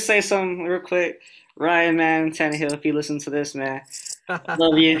me say something real quick. Ryan, man, Tannehill, if you listen to this, man,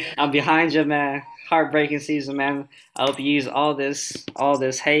 love you. I'm behind you, man. Heartbreaking season, man. I hope you use all this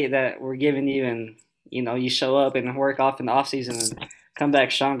hate that we're giving you, and you show up and work off in the off season and come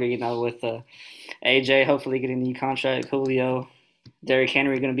back stronger. With AJ hopefully getting a new contract, Julio, Derrick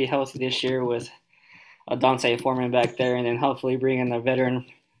Henry going to be healthy this year with Dante Foreman back there, and then hopefully bringing a veteran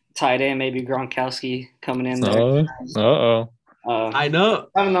tight end, maybe Gronkowski coming in there. I know.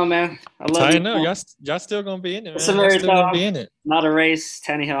 I don't know, man. I love you. Y'all still gonna be in it, man. It's a very gonna be in it. Not a race.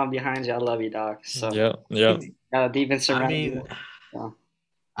 Tannehill, I'm behind you. I love you, dog. So yeah. Got a defense around you. So.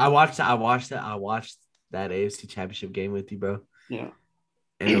 I watched that AFC Championship game with you, bro. Yeah,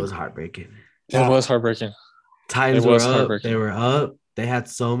 and it was heartbreaking. It was heartbreaking. Titans were up. They were up. They had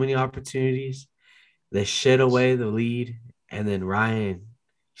so many opportunities. They shit away the lead, and then Ryan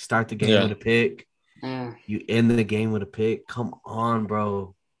start the game with a pick. Yeah. You end the game with a pick. Come on,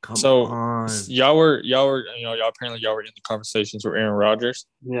 bro. Come on. Y'all were apparently y'all were in the conversations with Aaron Rodgers.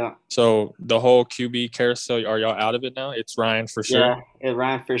 Yeah. So the whole QB carousel, are y'all out of it now? It's Ryan for sure. Yeah,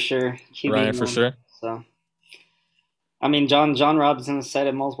 Ryan for sure. QB Ryan for sure. So, I mean, John Robinson said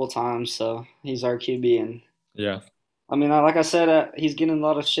it multiple times, so he's our QB, and yeah. I mean, like I said, he's getting a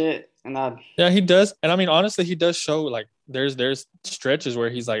lot of shit, and yeah, he does, and I mean, honestly, he does show like there's stretches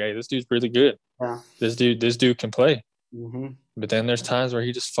where he's like, hey, this dude's really good. Yeah. This dude can play. Mm-hmm. But then there's times where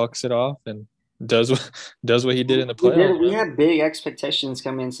he just fucks it off and does what he did in the playoffs. We had big expectations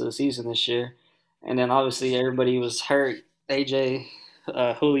coming into the season this year, and then obviously everybody was hurt. AJ,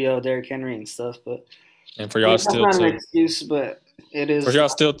 Julio, Derrick Henry, and stuff. But and for y'all still that's not an excuse, but it is for y'all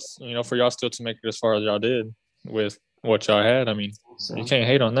still to make it as far as y'all did with what y'all had. I mean, you can't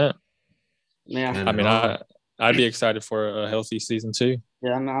hate on that. Yeah, I mean, I'd be excited for a healthy season too.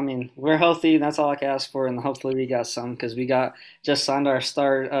 Yeah, I mean, we're healthy. That's all I can ask for, and hopefully we got some because we just signed our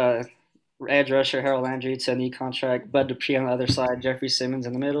star edge rusher Harold Landry to a new contract. Bud Dupree on the other side, Jeffrey Simmons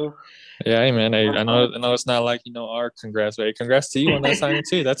in the middle. Yeah, hey man, I know it's not like our congrats, but hey, congrats to you on that signing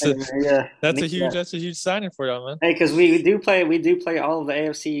too. That's a huge signing for y'all, man. Hey, because we do play all of the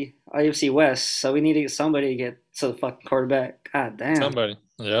AFC West, so we need to get somebody to get to the fucking quarterback. God damn,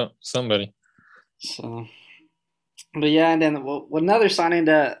 somebody. So. But yeah, and then another signing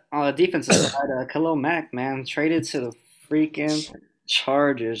that on the defensive side, Khalil Mack, man, traded to the freaking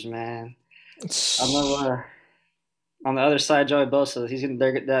Chargers, man. On the other side, Joey Bosa,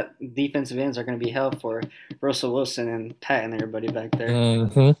 that defensive ends are gonna be held for Russell Wilson and Pat and everybody back there.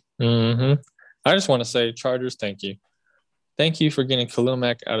 I just want to say, Chargers, thank you for getting Khalil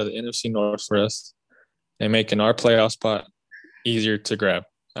Mack out of the NFC North for us and making our playoff spot easier to grab.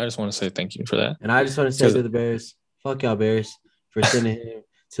 I just want to say thank you for that. And I just want to say to the Bears, fuck y'all Bears for sending him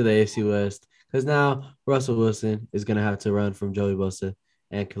to the AFC West. Because now Russell Wilson is going to have to run from Joey Bosa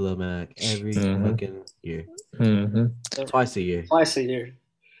and Khalil Mack every fucking year. Twice a year. Twice a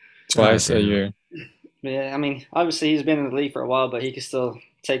year. Yeah, I mean, obviously he's been in the league for a while, but he can still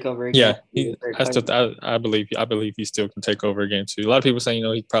take over again. Yeah, I believe he still can take over again too. A lot of people say,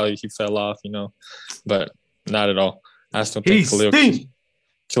 he fell off, but not at all. I still think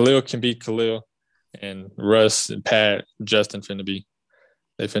Khalil can beat Khalil. And Russ and Pat, Justin finna be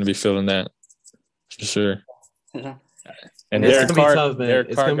feeling that for sure. Yeah. And Derek Carr, tough, man.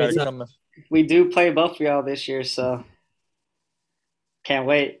 It's gonna be tough. We do play both of y'all this year, so can't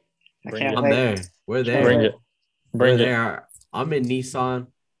wait. I'm there. We're there. Bring it. There. I'm in Nissan,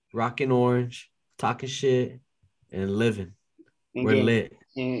 rocking orange, talking shit, and living. We're lit.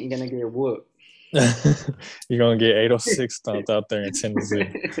 You're gonna get whooped. You're gonna get 806 stomped out there in Tennessee.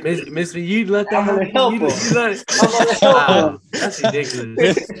 Miss me, you let that happen. That's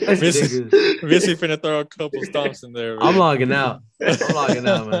ridiculous. Missy finna throw a couple stomps in there. Man. I'm logging out, man.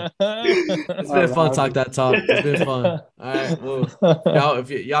 It's been fun. Talk that talk. It's been fun. All right, well, y'all, if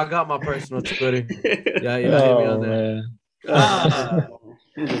y'all got my personal Twitter, hit me on there.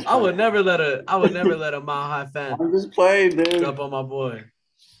 I would never let a Mile High fan. I'm just playing, dude. Up on my boy.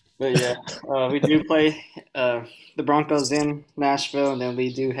 But yeah, we do play the Broncos in Nashville, and then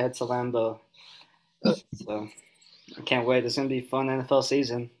we do head to Lambeau. So I can't wait. It's gonna be a fun NFL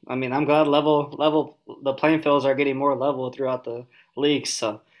season. I mean, I'm glad level the playing fields are getting more level throughout the league.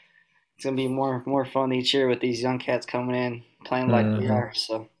 So it's gonna be more fun each year with these young cats coming in playing like we are.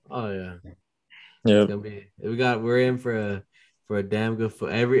 So yeah. Yeah. We're in for a damn good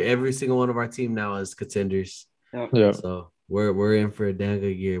every single one of our team now is contenders. Yep. So we're in for a damn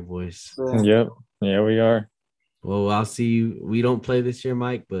good year, boys. Yep. Yeah, we are. Well, I'll see you. We don't play this year,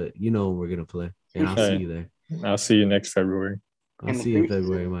 Mike, but we're gonna play, and I'll see you there. I'll see you next February. I'll see you in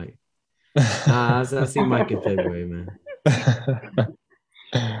February, Mike. I'll see Mike in February, man.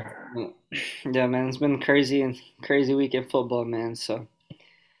 Yeah, man, it's been crazy week in football, man. So,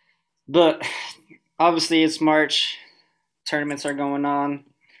 but obviously it's March. Tournaments are going on.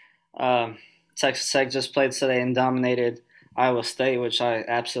 Texas Tech just played today and dominated Iowa State, which I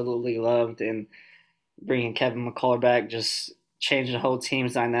absolutely loved. And bringing Kevin McCullough back just changed the whole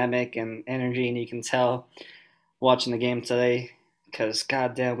team's dynamic and energy. And you can tell watching the game today because,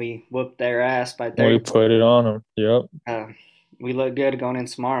 goddamn, we whooped their ass by 30. We put it on them. Yep. We look good going in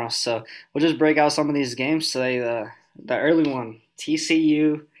tomorrow. So we'll just break out some of these games today. The early one,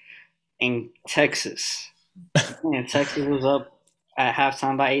 TCU and Texas. And Texas was up at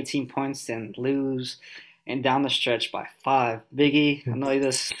halftime by 18 points and lose and down the stretch by 5. Biggie, I know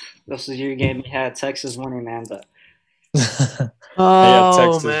this was your game. You had Texas winning, man, but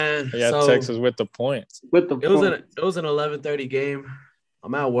man, Texas with the points. It was an 11:30 game.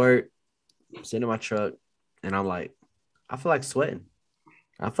 I'm at work, sitting in my truck, and I'm like, I feel like sweating.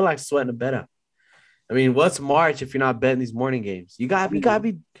 I feel like sweating a bet up. I mean, what's March if you're not betting these morning games? You gotta be.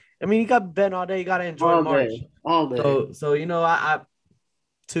 I mean, you got to be betting all day. You got to enjoy All March. day, all day. So I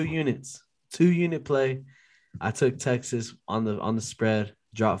 2 units, 2 unit play. I took Texas on the spread,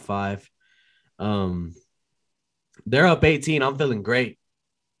 drop 5. Um, they're up 18. I'm feeling great.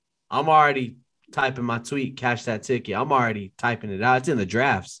 I'm already typing my tweet, cash that ticket. I'm already typing it out. It's in the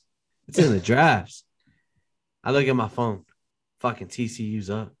drafts. It's in the drafts. I look at my phone. Fucking TCU's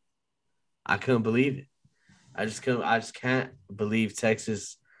up. I couldn't believe it. I just can't believe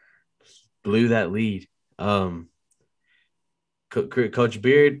Texas blew that lead. Coach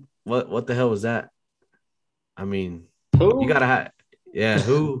Beard, what the hell was that? I mean, you Who? gotta have, yeah.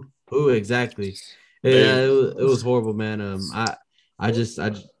 Who exactly? Yeah, They it was horrible, man.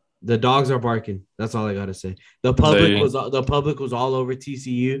 The dogs are barking. That's all I gotta say. they The public was all over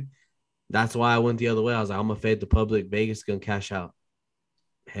TCU. That's why I went the other way. I was like, I'm gonna fade the public. Vegas gonna cash out.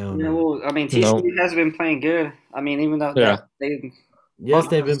 Hell Yeah, no. well, I mean, no TCU has been playing good. I mean, even though that yeah they Yes,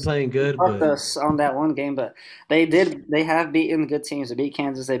 fucked they've been us, playing good, fucked but us on that one game, but they have beaten good teams. They beat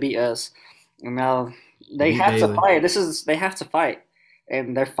Kansas, they beat us, and now they they beat have to Baylor. fight. They have to fight,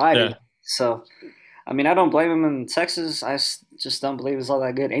 and they're fighting. yeah. So, I mean, I don't blame them in Texas. Just don't believe it's all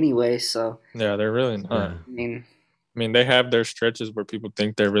that good anyway. So, Yeah, they're really not. Yeah. I mean, they have their stretches where people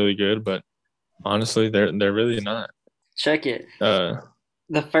think they're really good, but honestly, they're really not. check it. Uh,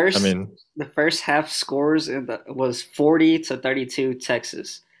 The I first mean, the first half scores was 40-32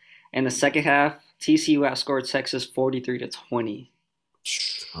 Texas. In the second half, TCU outscored Texas 43-20.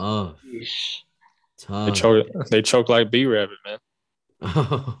 Tough. Yeesh. they Tough. choke they choke like B Rabbit, man.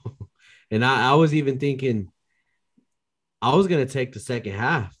 And I was even thinking I was gonna take the second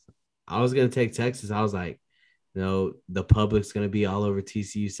half. I was gonna take Texas. I was like, the public's gonna be all over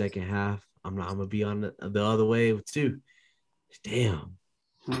TCU second half. I'm gonna be on the other way too. Damn,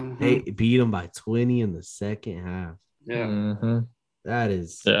 they Hmm. beat them by 20 in the second half. Yeah. Hmm. That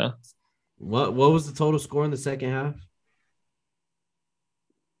is Yeah, what was the total score in the second half?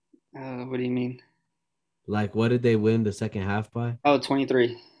 What do you mean? Like, what did they win the second half by? Oh,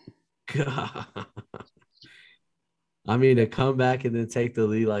 23. God. I mean, to come back and then take the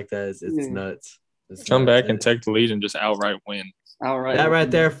lead like that it's Yeah. nuts. It's come nuts. back and take the lead and just outright win. All right. That right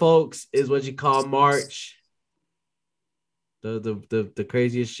there, folks, is what you call March. The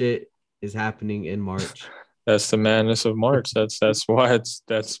craziest shit is happening in March. That's the madness of March. That's why it's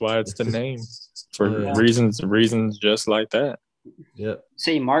the name for Oh yeah. reasons just like that. Yep.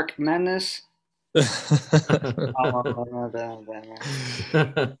 Say Mark Madness.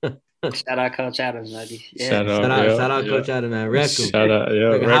 Oh, shout out Coach Adams, buddy. Yeah. Shout out, yeah. Coach Adam, man. Wreck 'em. Shout out,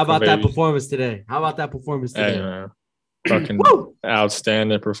 yeah, How Wreckham, about that baby. performance today? How about that performance Hey, today? man, fucking Woo!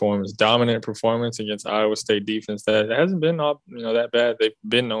 outstanding performance, dominant performance against Iowa State defense. That hasn't been all that bad. They've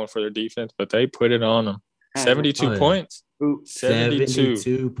been known for their defense, but they put it on them. 72 Oh, yeah. points, Ooh. 72,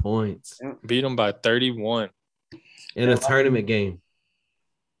 72 points Yeah. beat them by 31. in a tournament game.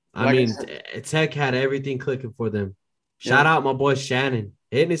 I Like I mean, said, Tech had everything clicking for them. yeah. Shout out my boy Shannon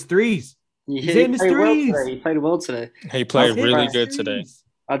hitting his threes. He He's hitting his played well threes. today. He played well today. He played Okay, really right. good today.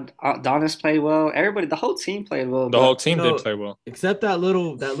 Adonis played well. Everybody, the whole team played well. The but whole team did play well. Except that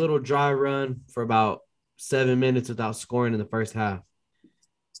little dry run for about 7 minutes without scoring in the first half.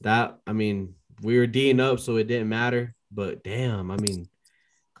 That, I mean, we were D'ing up, so it didn't matter. But damn, I mean,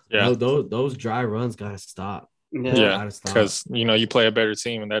 Yeah, those dry runs gotta stop. yeah. yeah, Gotta stop. because you play a better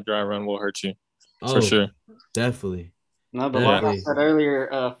team, and that dry run will hurt you for Oh, sure. definitely. No, but like I Definitely. said earlier,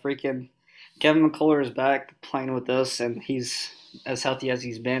 freaking Kevin McCullough is back playing with us, and he's as healthy as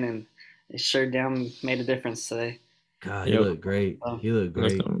he's been, and it sure damn made a difference today. God, he Yep. looked great. He looked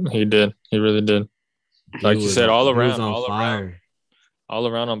great. He did. He really did. Like you said, He was on fire. all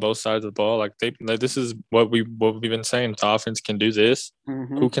around on both sides of the ball. This is what we've been saying. The offense can do this.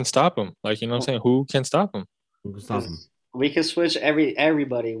 Mm-hmm. Who can stop them? Like, you know what I'm saying? Who can stop them? Who can stop him? We can switch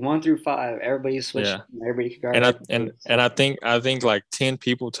everybody 1 through 5. Everybody switch. Yeah. Everybody can guard. And I think like 10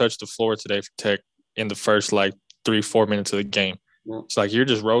 people touched the floor today for Tech in the first like 3-4 minutes of the game. Yeah. It's like you're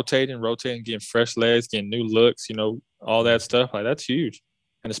just rotating, getting fresh legs, getting new looks, all that stuff. Like that's huge.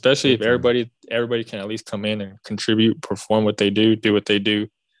 And especially if everybody can at least come in and contribute, perform what they do what they do,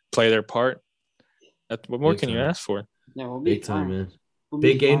 play their part. What more can you ask for? Yeah, we'll be Big time, man. We'll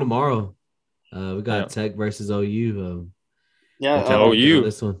Big game fine. tomorrow. We got Tech versus OU. Yeah, OU.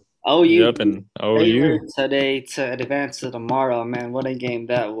 This one. OU. Yep, and OU today to advance to tomorrow. Man, what a game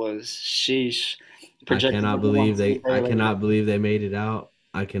that was! Sheesh. I cannot believe they made it out.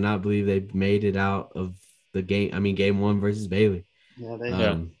 I cannot believe they made it out of the game. I mean, game 1 versus Baylor.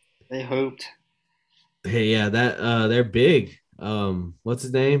 Yeah, they hoped. Hey, yeah, they're big. What's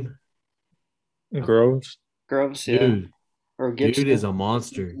his name? Groves. Yeah. Dude, Or dude Gibson. is a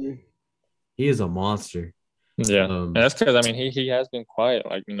monster. He is a monster. Yeah, and that's because I mean he has been quiet,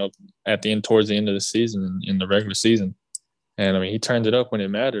 like at the end towards the end of the season in the regular season, and I mean he turned it up when it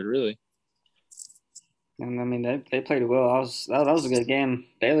mattered, really. And I mean they played well. That was a good game.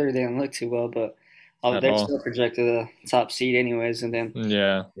 Baylor didn't look too well, but they're still projected a top seed anyways. And then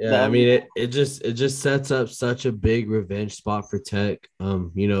yeah. I mean it just sets up such a big revenge spot for Tech.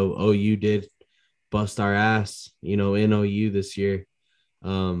 OU did bust our ass, in OU this year.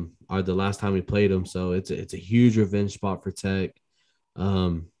 Or the last time we played them, so it's a huge revenge spot for Tech.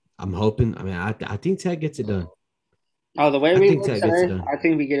 I'm hoping. I mean, I think Tech gets it done. The way we look Tech gets it today, done. I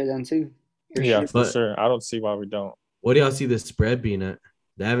think we get it done too. For sure. I don't see why we don't. What do y'all see the spread being at?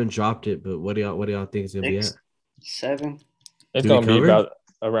 They haven't dropped it, but what do y'all think it's gonna be at? 7. It's gonna be about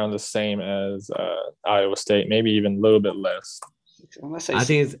around the same as Iowa State, maybe even a little bit less. I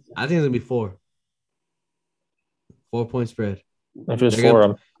think it's gonna be 4. 4-point spread. If it's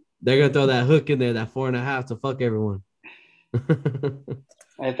 4, they're gonna throw that hook in there, that 4.5 to fuck everyone.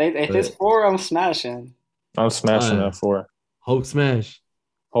 If it's 4, I'm smashing. I'm smashing that 4. Hulk smash.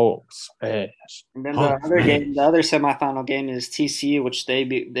 Hulk smash. And then the other semifinal game is TCU, which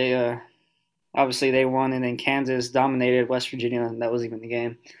they obviously they won, and then Kansas dominated West Virginia, and that was even the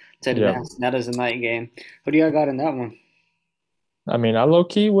game to advance. And that is a night game. Who do y'all got in that one? I mean, I low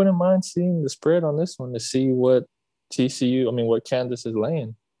key wouldn't mind seeing the spread on this one to see what what Kansas is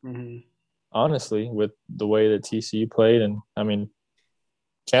laying. Mm-hmm. Honestly, with the way that TCU played, and I mean,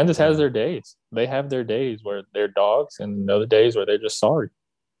 Kansas has their days. They have their days where they're dogs, and other days where they're just sorry.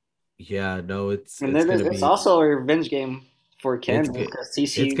 Yeah, no, it's also a revenge game for Kansas because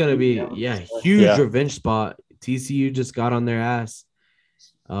TCU. It's gonna be huge revenge spot. TCU just got on their ass.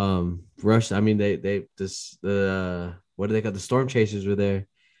 Rushed. I mean, what do they got? The Storm Chasers were there.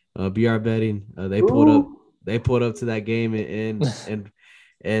 BR betting. They pulled up. They pulled up to that game in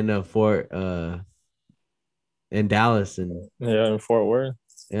Fort in Dallas and in Fort Worth.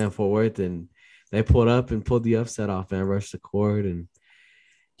 Yeah, in Fort Worth, and they pulled up and pulled the upset off and rushed the court and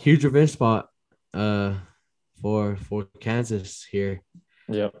huge revenge spot for Kansas here.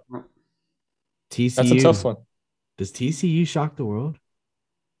 Yep. TCU. That's a tough one. Does TCU shock the world?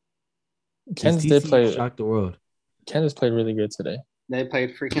 Kansas did play shock the world. Kansas played really good today. They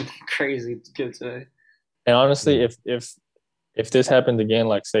played freaking crazy good today. And honestly, if this happens again,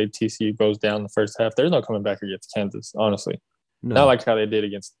 like say TCU goes down the first half, there's no coming back against Kansas. Honestly, not like how they did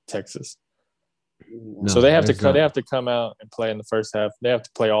against Texas. No, so they have to come out and play in the first half. They have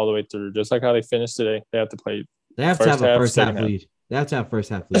to play all the way through, just like how they finished today. They have to play. They have to have a first half lead. They have to have first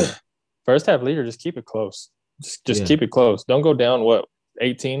half lead. First half lead, or just keep it close. Just keep it close. Don't go down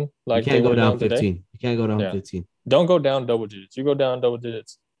 18. Like you can't go down 15. Today. You can't go down 15. Don't go down double digits. You go down double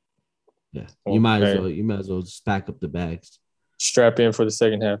digits. Yeah, you might as well just pack up the bags. Strap in for the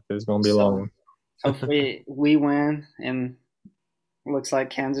second half because it's going to be a long one. Hopefully we win, and looks like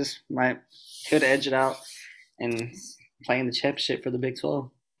Kansas could edge it out and play in the championship for the Big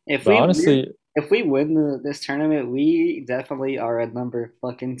 12. If we win this tournament, we definitely are a number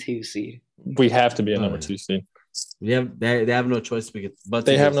fucking 2 seed. We have to be a number 2 seed. They have no choice but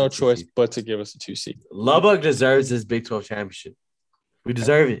they have no choice but to give us a 2 seed. Lubbock deserves this Big 12 championship. We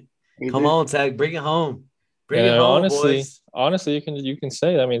deserve it. Come on, Tech, bring it home. Bring it home, boys. Honestly, you can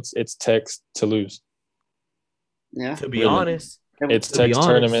say. I mean, it's Tech's to lose. Yeah. To be honest, it's Tech's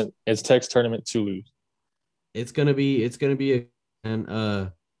tournament. It's Tech's tournament to lose. It's gonna be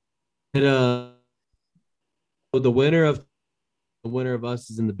the winner of us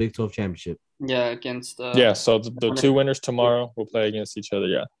is in the Big 12 championship. Yeah, against so the 2 winners tomorrow will play against each other.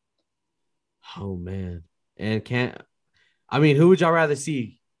 Yeah. Oh man, and who would y'all rather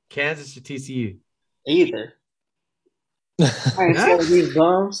see, Kansas or TCU? Either. I ain't scared of these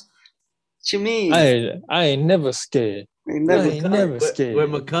bums. What you mean? I ain't never scared. I ain't never scared.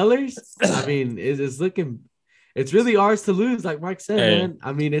 With McCullers, I mean, it's looking. It's really ours to lose, like Mark said, man.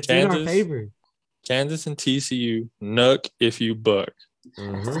 I mean, it's in our favor. Kansas and TCU, nuck if you buck.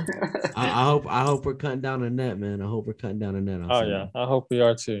 Uh-huh. I hope we're cutting down a net, man. I hope we're cutting down a net. I hope we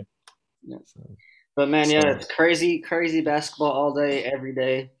are too. Yeah. But man, it's crazy basketball all day, every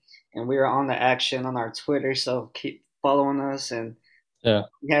day, and we are on the action on our Twitter. So keep following us, and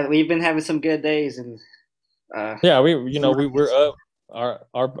we've been having some good days, and we're up.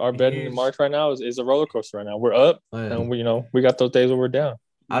 Our betting in March right now is a roller coaster right now. We're up, and we got those days where we're down.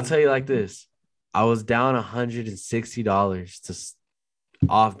 I'll tell you like this: I was down $160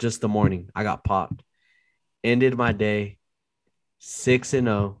 off just the morning. I got popped. Ended my day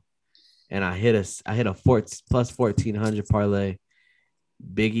 6-0, and I hit a plus 1,400 parlay.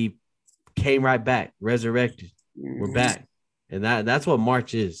 Biggie came right back, resurrected. We're back, and that's what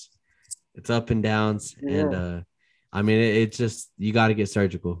March is. It's up and downs, and I mean it's just you got to get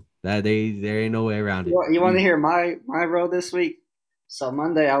surgical. There ain't no way around it. You want to hear my road this week? So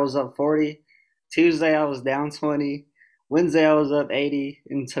Monday I was up 40, Tuesday I was down 20, Wednesday I was up 80,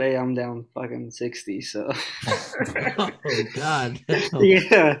 and today I'm down fucking 60. So, oh God,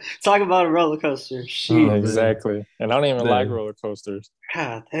 yeah, talk about a roller coaster. Oh, exactly. And I don't even like roller coasters.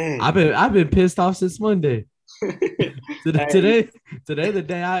 God dang. I've been pissed off since Monday. Today, the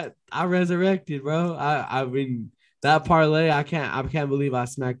day I resurrected, bro. I mean that parlay, I can't believe I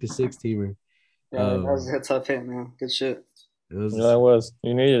smacked a 6-teamer. Yeah, that was a tough hit, man. Good shit. It was.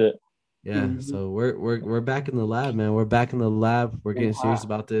 You needed it. Yeah. Mm-hmm. So we're back in the lab, man. We're back in the lab. We're getting serious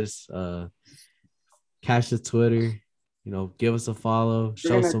about this. Catch the Twitter. Give us a follow.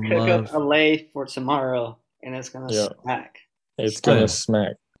 Show some love. Up a lay for tomorrow, and it's gonna smack. It's gonna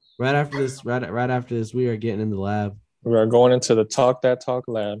smack. Right after this, we are getting in the lab. We are going into the TalkThatTalk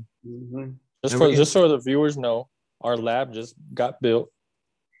lab. Mm-hmm. Just so the viewers know, our lab just got built.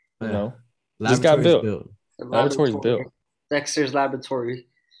 Just got built. Laboratory's built. Dexter's laboratory.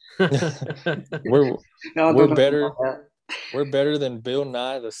 We're better. We're better than Bill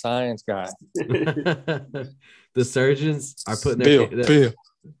Nye, the science guy. The surgeons are putting Bill. What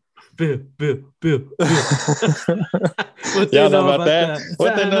they know about that?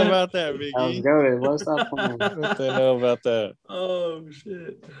 What they know about that, Biggie? I was good. What's up? What they know about that? Oh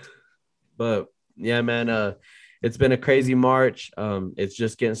shit! But yeah, man. It's been a crazy March. It's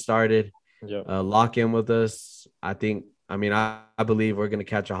just getting started. Yeah. Lock in with us. I believe we're gonna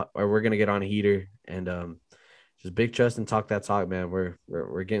we're gonna get on a heater, and just big trust and talk that talk, man. We're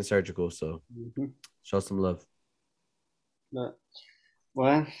getting surgical, so show some love.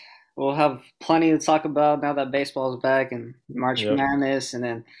 Well, we'll have plenty to talk about now that baseball is back and March Madness, and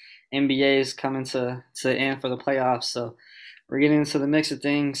then NBA is coming to end for the playoffs. So we're getting into the mix of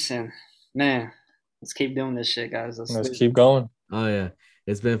things, and man, let's keep doing this shit, guys. Let's keep going. Oh yeah,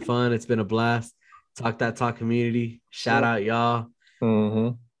 it's been fun. It's been a blast. Talk that talk community. Shout out y'all. Mm-hmm.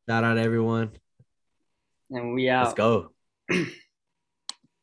 Shout out everyone. And we out. Let's go.